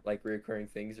our like recurring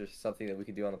things or something that we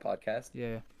could do on the podcast.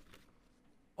 yeah.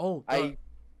 Oh,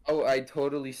 I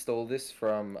totally stole this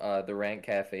from the Rant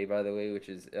Cafe, by the way, which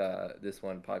is this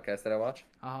one podcast that I watch.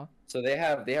 uh-huh. So they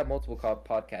have multiple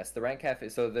podcasts. The Rant Cafe,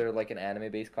 so they're like an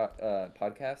anime based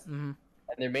podcast, Mm-hmm.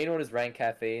 and their main one is Rant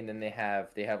Cafe, and then they have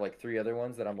like three other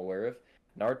ones that I'm aware of: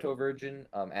 Naruto Virgin,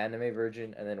 Anime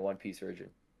Virgin, and then One Piece Virgin.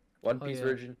 One Oh, Piece yeah.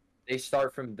 Virgin. They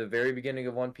start from the very beginning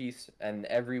of One Piece, and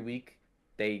every week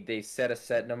they set a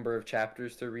set number of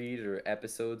chapters to read or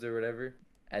episodes or whatever,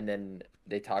 and then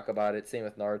they talk about it. Same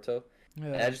with Naruto.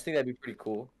 And I Yeah. just think that'd be pretty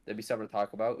cool. That'd be something to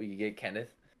talk about. We could get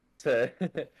Kenneth to,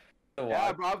 to Yeah,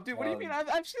 watch. bro. Dude, what do you mean? Um,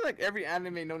 I've seen like every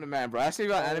anime known to man, bro. I say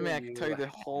about anime, I can tell you the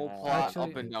whole have. plot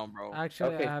Actually- up and down, bro.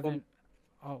 Actually, Okay, I cool. haven't.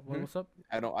 Oh, Hmm? what's up?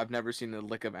 I've never seen a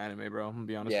lick of anime, bro. I'm gonna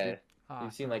be honest with Yeah, you. Ah,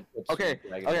 you've seen like clips Okay, from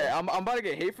Dragon okay, Ball. I'm about to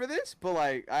get hate for this, but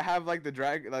like I have like the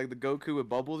Goku with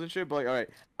bubbles and shit. But like, all right,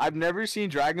 I've never seen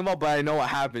Dragon Ball, but I know what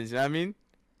happens. You know what I mean?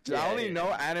 So I Yeah, only yeah, know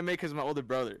yeah. anime because of my older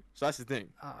brother. So that's the thing.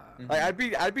 Mhm.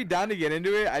 Like I'd be down to get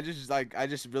into it. I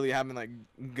just really haven't I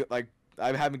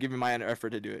haven't given my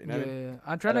effort to do it. You know yeah, what I mean? yeah.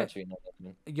 I'm I trying know to. what you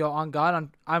mean. Yo, on God,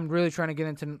 I'm really trying to get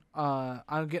into.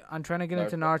 I'm trying to get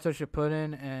into Naruto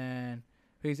Shippuden, and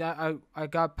because I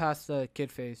got past the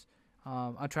kid phase.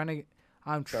 I'm trying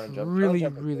Trying to jump- really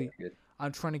jump into really it, good.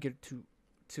 I'm trying to get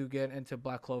to get into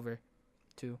Black Clover,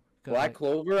 too. 'Cause, Black like,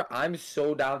 Clover. I'm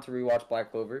so down to rewatch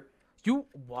Black Clover. You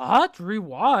what?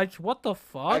 Rewatch? What the I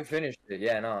fuck? finished it.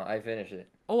 Yeah, no, I finished it.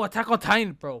 Oh, Attack on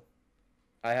Titan, bro.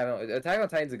 I haven't. Attack on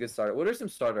Titan's a good starter. What are some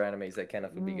starter animes that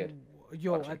Kenneth would be good? Ooh,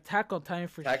 yo, Watching. Attack on Titan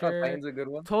for Attack on sure. Titan's a good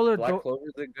one. Total Black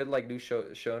Clover's a good like new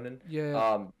shonen.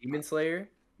 Yeah, Demon Slayer.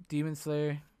 Demon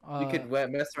Slayer. We could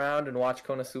mess around and watch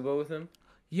Konosuba with him.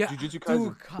 Yeah, Jujutsu dude,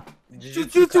 Kaisen.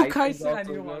 Jujutsu Kaisen's Kaisen. I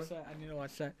also need to watch good. that. I need to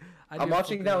watch that. I'm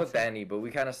watching that with Danny, but we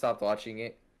kind of stopped watching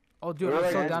it. Oh, dude, We're I'm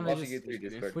like so down to watching just. it through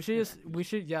Discord. We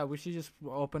should just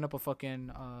open up a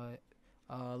fucking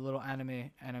little anime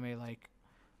like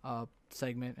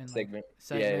segment and like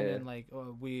Segment. Yeah. and like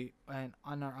we and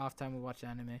on our off time we watch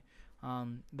anime.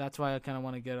 That's why I kind of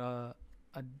want to get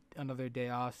another day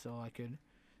off so I could,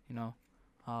 you know,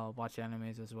 watch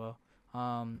animes as well.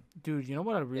 Dude, you know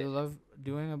what I really love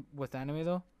doing with anime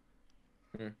though?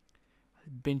 Hmm.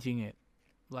 Binging it.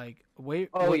 Like wait.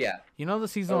 Oh yeah. You know the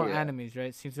seasonal yeah. animes,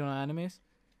 right? Seasonal animes.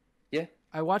 Yeah.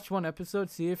 I watch one episode,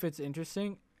 see if it's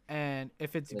interesting, and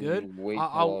if it's And good, you wait till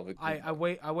all I'll of it I comes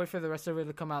wait for the rest of it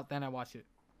to come out, then I watch it.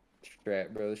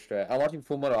 Strat, bro, strat. I'm watching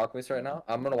Full Metal Alchemist right now.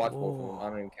 I'm gonna watch both of them. Oh. I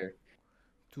don't even care.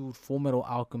 Dude, Full Metal Full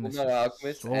Alchemist. Metal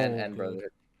Alchemist so and good.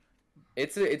 Brotherhood.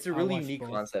 It's a I really watched unique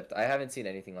both. concept. I haven't seen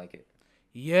anything like it.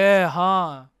 Yeah,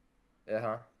 huh?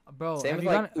 Uh-huh. Bro, Same have with, you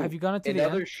like, gone have you gone into the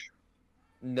Another end?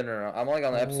 No. I'm like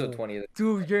on episode Oh. 20 of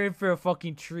Dude, you're in for a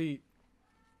fucking treat.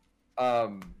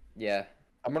 yeah.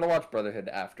 I'm gonna watch Brotherhood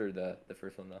after the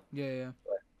first one though. Yeah.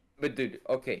 But dude,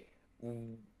 okay.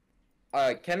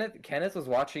 Kenneth was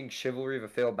watching Chivalry of a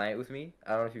Failed Knight with me.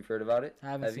 I don't know if you've heard about it.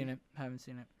 I haven't seen it. Haven't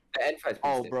seen it. The end fight's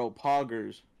pretty Oh, sick. bro,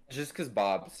 poggers. Just cause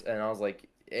Bob's, and I was like,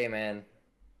 hey man,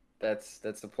 that's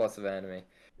the plus of anime.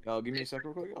 Yo, give me a sec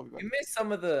real quick. I'll be back. He missed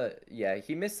some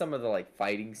of the like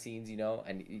fighting scenes, you know,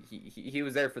 and he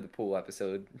was there for the pool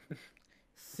episode. He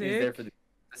was there Sick. for the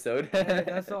episode.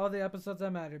 That's all the episodes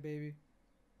that matter, baby.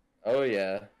 Oh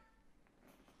yeah.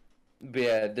 But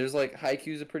yeah, there's like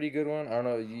Haikyuu's a pretty good one. I don't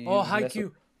know. Oh, you mess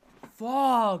Haikyuu.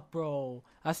 Fuck, bro.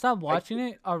 I stopped watching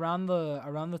it around the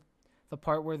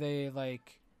part where they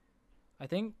like I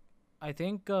think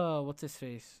what's his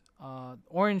face?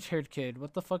 Orange haired kid.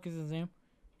 What the fuck is his name?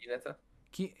 with Hinata?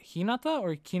 Hinata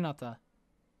or Kinata?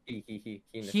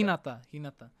 Hinata.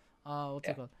 Hinata. What's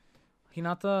Yeah. it called?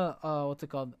 Hinata, what's it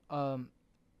called?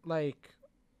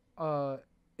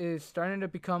 Is starting to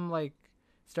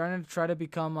try to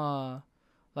become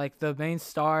like the main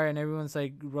star, and everyone's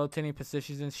like rotating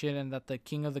positions and shit, and that the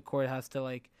king of the court has to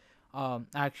like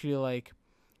actually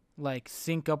like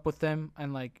sync up with them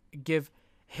and like give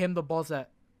him the balls that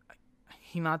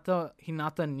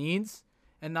Hinata needs,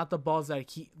 and not the balls that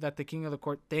the king of the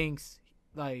court thinks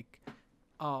like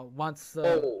wants.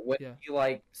 When yeah. he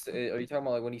like, are you talking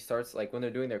about like when he starts like when they're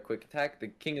doing their quick attack? The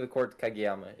king of the court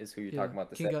Kageyama is who you're talking about.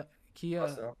 The second.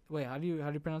 Wait, how do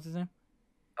you pronounce his name?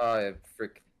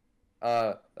 Frick.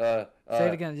 Say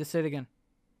it again. Just say it again.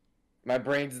 My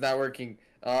brain's not working.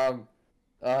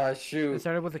 Shoot. It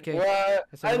started with a K. What? It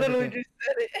I started with a literally K. just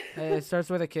said it. It starts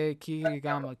with a K.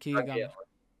 Kageyama.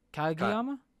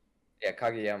 Kageyama. Yeah,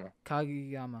 Kageyama.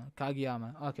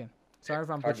 Okay. Sorry if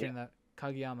I'm butchering that.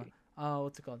 Kageyama.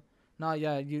 What's it called? No,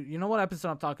 yeah. You know what episode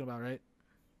I'm talking about, right?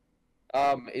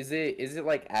 Is it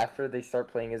like after they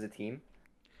start playing as a team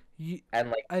You, and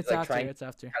like he's it's like after. trying It's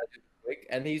after. to do the quick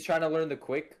and he's trying to learn the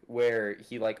quick where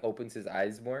he like opens his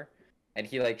eyes more and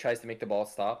he like tries to make the ball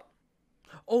stop.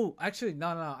 Oh, actually,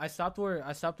 no, no, no. I stopped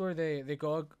where they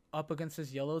go up against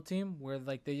this yellow team where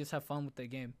like they just have fun with the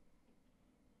game.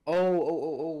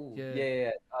 Oh, Yeah, yeah,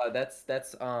 yeah, yeah.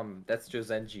 That's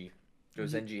Josenji, yeah,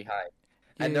 Josenji High,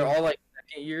 yeah, and they're yeah. all like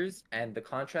second years, and the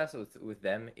contrast with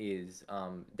them is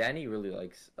Danny really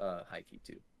likes Haikyuu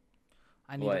too,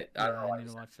 I need to. but I don't Yeah, know I why need he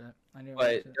to said, watch that. I need to watch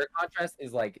but it. their contrast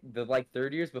is like the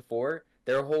third years before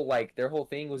their whole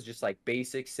thing was just like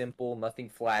basic, simple, nothing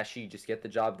flashy, just get the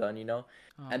job done, you know,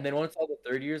 Oh, and then once all the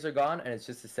third years are gone and it's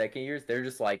just the second years, they're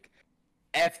just like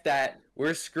F that.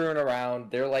 We're screwing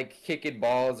around. They're like kicking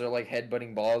balls or like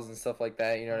headbutting balls and stuff like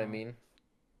that. You know what I oh. mean?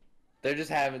 They're just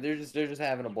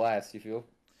having a blast. You feel?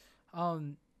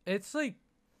 It's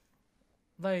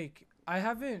like I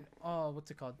haven't.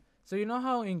 What's it called? So you know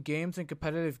how in games and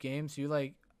competitive games you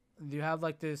have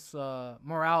like this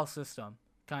morale system,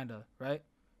 kinda, right?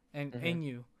 And Hmm. in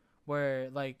you, where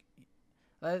like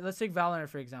let's take Valorant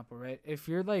for example, right? If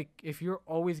you're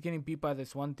always getting beat by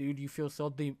this one dude, you feel so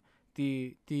the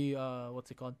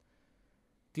what's it called?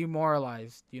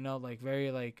 Demoralized, like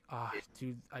very like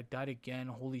dude, I died again.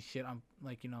 Holy shit, I'm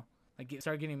like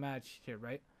start getting mad shit,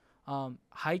 right?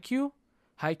 Haikyuu,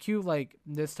 Haikyuu like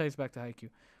this ties back to Haikyuu.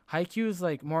 Haikyuu is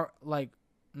like more like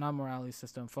not morality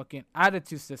system, fucking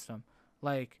attitude system,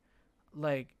 like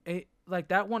it like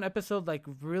that one episode like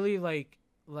really like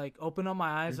open up my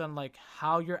eyes on like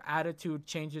how your attitude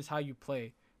changes how you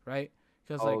play, right?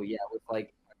 Because Oh like yeah, with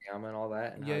like Akiyama and all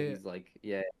that, and yeah, how yeah, he's like,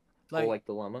 yeah, whole like like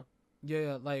dilemma. yeah,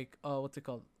 yeah, like what's it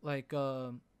called? Like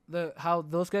the how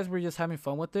those guys were just having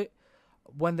fun with it.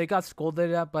 When they got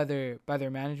scolded at by their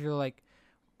manager, like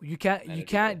you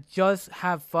Manager, yeah. can't just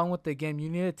have fun with the game. You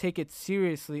need to take it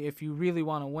seriously if you really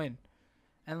want to win.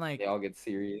 And They like all get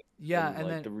serious, yeah, and and like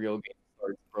then the real game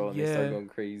starts, bro, and they start yeah, going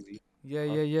crazy. yeah,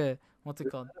 Huh? yeah, yeah. What's it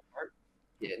Was called? that a part?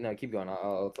 Yeah, no, keep going.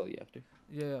 I'll tell you after.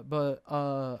 Yeah, but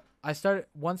I started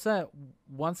once that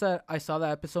I saw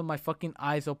that episode, my fucking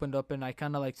eyes opened up and I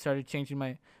kind of like started changing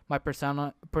my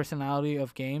personality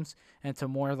of games into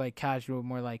more like casual,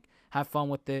 more like have fun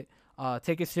with it.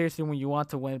 Take it seriously when you want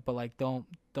to win, but like don't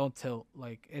tilt.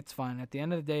 Like it's fine. At the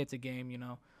end of the day, it's a game.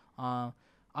 Uh,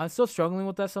 I'm still struggling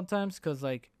with that sometimes because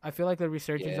like I feel like the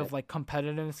resurgence Yeah, of like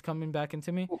competitiveness coming back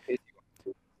into me. people piss you off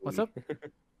What's really up? easily.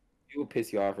 People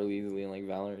piss you off really easily in like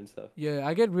Valorant and stuff. Yeah,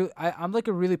 I get really. I'm like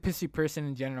a really pissy person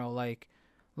in general. Like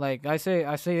I say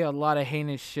a lot of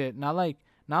heinous shit. Not like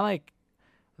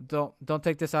don't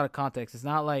take this out of context. It's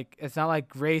not like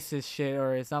racist shit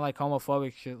or it's not like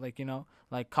homophobic shit. Like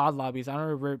like COD lobbies. I don't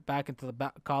revert back into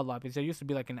the COD lobbies. I used to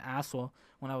be like an asshole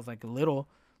when I was like little,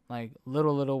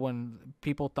 little when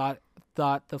people thought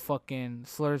the fucking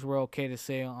slurs were okay to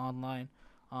say online.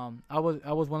 I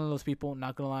was one of those people.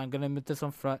 Not gonna lie, I'm gonna admit this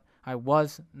on front. I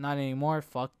was not anymore.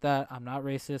 Fuck that. I'm not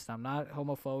racist. I'm not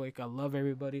homophobic. I love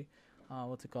everybody.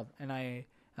 What's it called? And I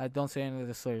don't say any of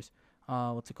the slurs.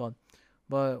 What's it called?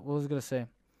 But what was I gonna say?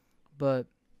 But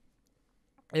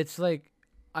it's like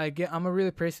I'm a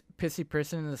really pissy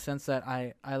person in the sense that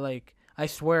I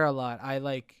swear a lot. I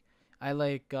like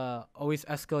always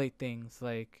escalate things.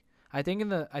 Like I think in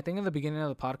the beginning of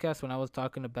the podcast when I was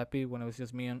talking to Beppy when it was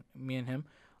just me and him,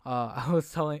 I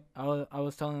was telling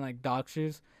like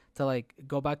doctors to like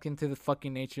go back into the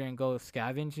fucking nature and go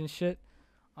scavenge and shit.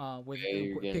 Yeah,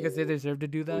 you're Because they getting deserve to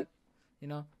do that.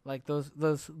 Like those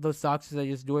doctors that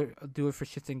just do it for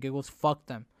shits and giggles. Fuck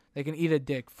them. They can eat a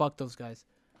dick. Fuck those guys.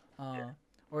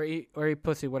 Or eat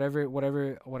pussy. Whatever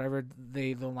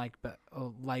they don't like. But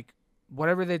like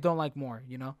whatever they don't like more.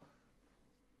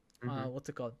 hmm What's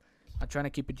it called? I'm trying to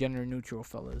keep it gender neutral,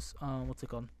 fellas. What's it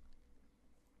called?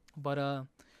 But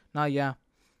nah, yeah.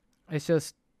 It's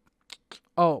just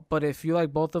but if you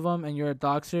like both of them and you're a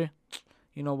doxer,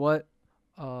 you know what?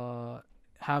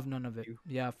 Have none of it. you.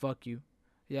 Yeah, fuck you.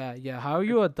 Yeah, yeah. How are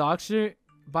you a doxer,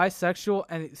 bisexual,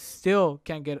 and it still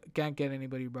can't get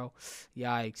anybody, bro?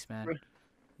 Yikes, man.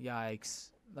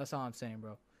 Yikes. That's all I'm saying,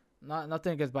 bro.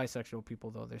 Nothing against bisexual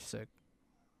people though. They're sick.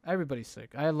 Everybody's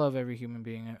sick. I love every human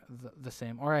being the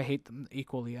same, or I hate them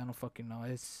equally. I don't fucking know.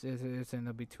 It's in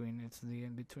the between. It's the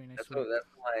in between. I swear. That's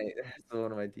why that's what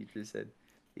one of my teachers said.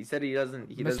 He said he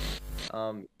Miss.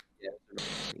 doesn't yeah,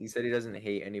 he said he doesn't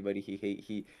hate anybody.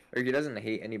 He doesn't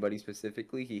hate anybody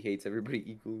specifically. He hates everybody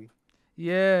equally.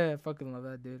 Yeah, I fucking love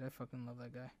that dude. I fucking love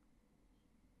that guy.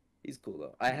 He's cool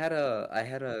though. I had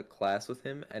a class with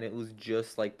him and it was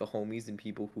just like the homies and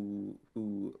people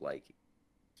who like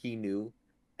he knew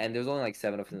and there was only like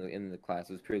 7 of us in the class.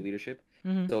 It was pure leadership,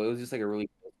 Mm-hmm. so it was just like a really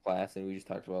close class, and we just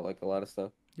talked about like a lot of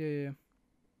stuff. Yeah. What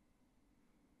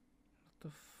the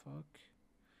fuck?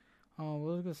 Oh,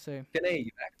 what was I gonna say? Kenny,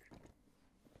 you back?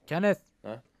 Kenneth.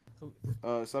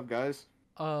 What's up, guys?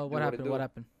 What what it happened? do? What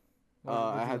happened?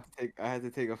 I had to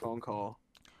take a phone call,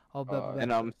 Oh, bet.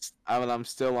 and I'm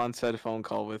still on said phone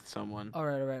call with someone. All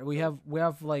right. We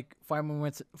have like 4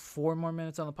 more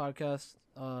minutes on the podcast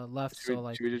left. So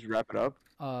like Should we just wrap it up?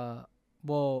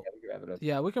 well, Yeah, we can wrap it up.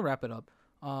 yeah, we can wrap it up.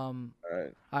 All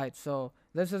right. All right. So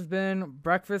this has been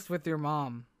Breakfast with Your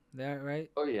Mom. There, right?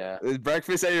 Oh yeah. It's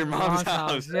breakfast at your mom's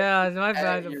house. Yeah, it's my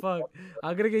bad. Hey, Fuck.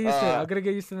 I'm gonna get used to it. I'm gonna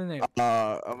get used to the name.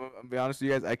 I'm gonna be honest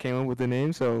with you guys. I came up with the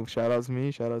name, so shout out to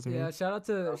me. Shout out to me. Yeah, shout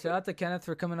out to Kenneth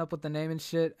for coming up with the name and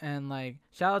shit, and like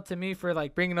shout out to me for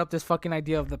like bringing up this fucking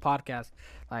idea of the podcast.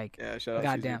 Like, Yeah, shout out.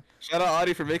 goddamn. Shout out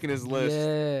Audie for making his list.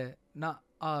 Yeah, not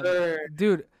Sure.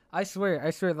 dude. I swear,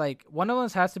 like one of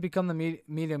us has to become the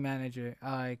media manager.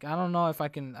 Like I don't know if I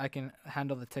can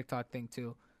handle the TikTok thing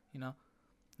too. You know,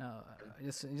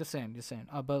 just saying.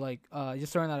 But like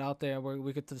just throwing that out there.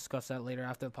 We could discuss that later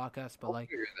after the podcast. But like.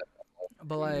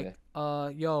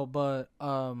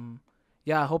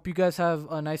 Yeah, I hope you guys have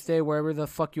a nice day wherever the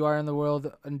fuck you are in the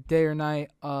world, day or night.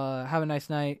 Have a nice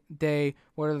night, day,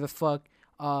 whatever the fuck.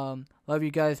 Love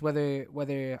you guys, whether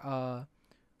I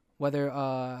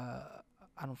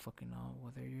don't fucking know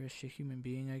whether you're a shit human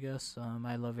being. I guess.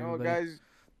 I love No, everybody. guys.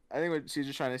 I think what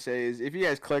Caesar's trying to say is, if you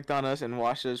guys clicked on us and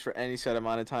watched us for any set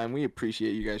amount of time, we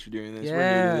appreciate you guys for doing this. We're new to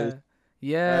Yeah, this.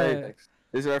 yeah. Alright.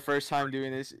 This is our first time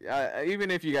doing this.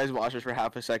 Even if you guys watch us for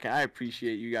half a second, I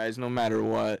appreciate you guys no matter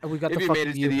what. We got If the you made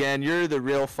fucking it to the end, you're the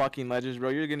real fucking legends, bro.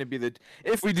 You're gonna be the.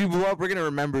 If we do blow up, we're gonna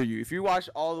remember you. If you watch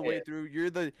all the way Yeah. through, you're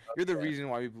the reason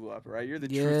why we blew up, right? You're the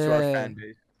truth to our Yeah. fan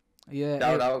base. Yeah.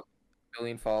 Shout out, 1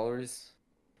 million followers.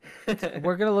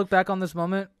 We're gonna look back on this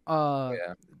moment.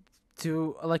 Yeah.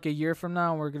 To like a year from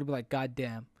now, and we're gonna be like, God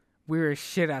damn, we were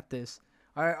shit at this.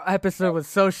 Our episode was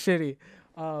so shitty.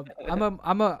 I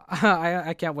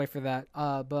can't wait for that.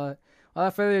 But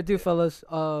without further ado, fellas,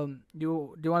 do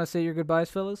you want to say your goodbyes,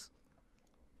 fellas?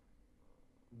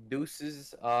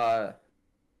 Deuces. Sorry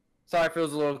if it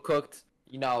was a little cooked.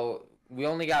 You know, we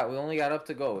only got up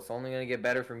to go. It's only gonna get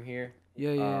better from here.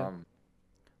 Yeah.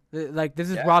 Like this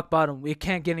is Yeah. rock bottom. It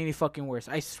can't get any fucking worse.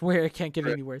 I swear it can't get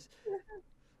Right. any worse.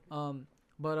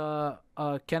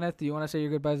 Kenneth, do you want to say your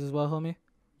goodbyes as well, homie?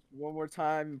 One more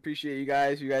time, appreciate you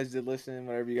guys. You guys did listen.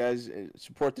 Whatever you guys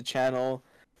support the channel.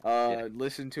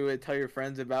 Listen to it. Tell your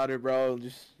friends about it, bro.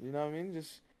 Just what I mean.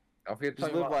 Just Don't forget to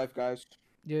live life, guys.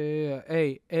 Yeah.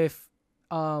 Hey, if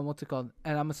what's it called?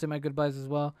 And I'm gonna say my goodbyes as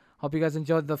well. Hope you guys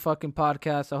enjoyed the fucking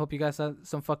podcast. I hope you guys had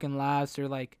some fucking laughs or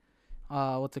like,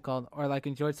 what's it called? Or like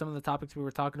enjoyed some of the topics we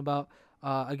were talking about.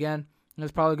 Again,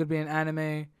 there's probably gonna be an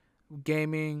anime,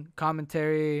 gaming,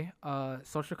 commentary,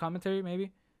 social commentary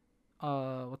maybe.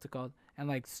 What's it called? And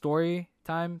like story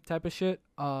time type of shit.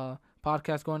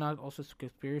 Podcast going on. Also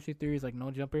conspiracy theories like No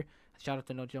Jumper. Shout out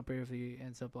to No Jumper if he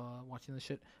ends up watching this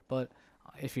shit. But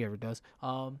if he ever does.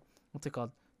 What's it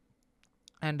called?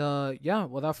 And yeah,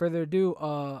 without further ado,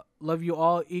 love you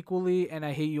all equally and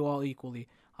I hate you all equally.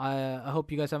 I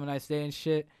hope you guys have a nice day and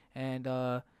shit. And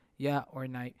yeah, or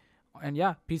night. And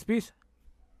yeah, peace. Deuces.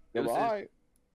 Bye.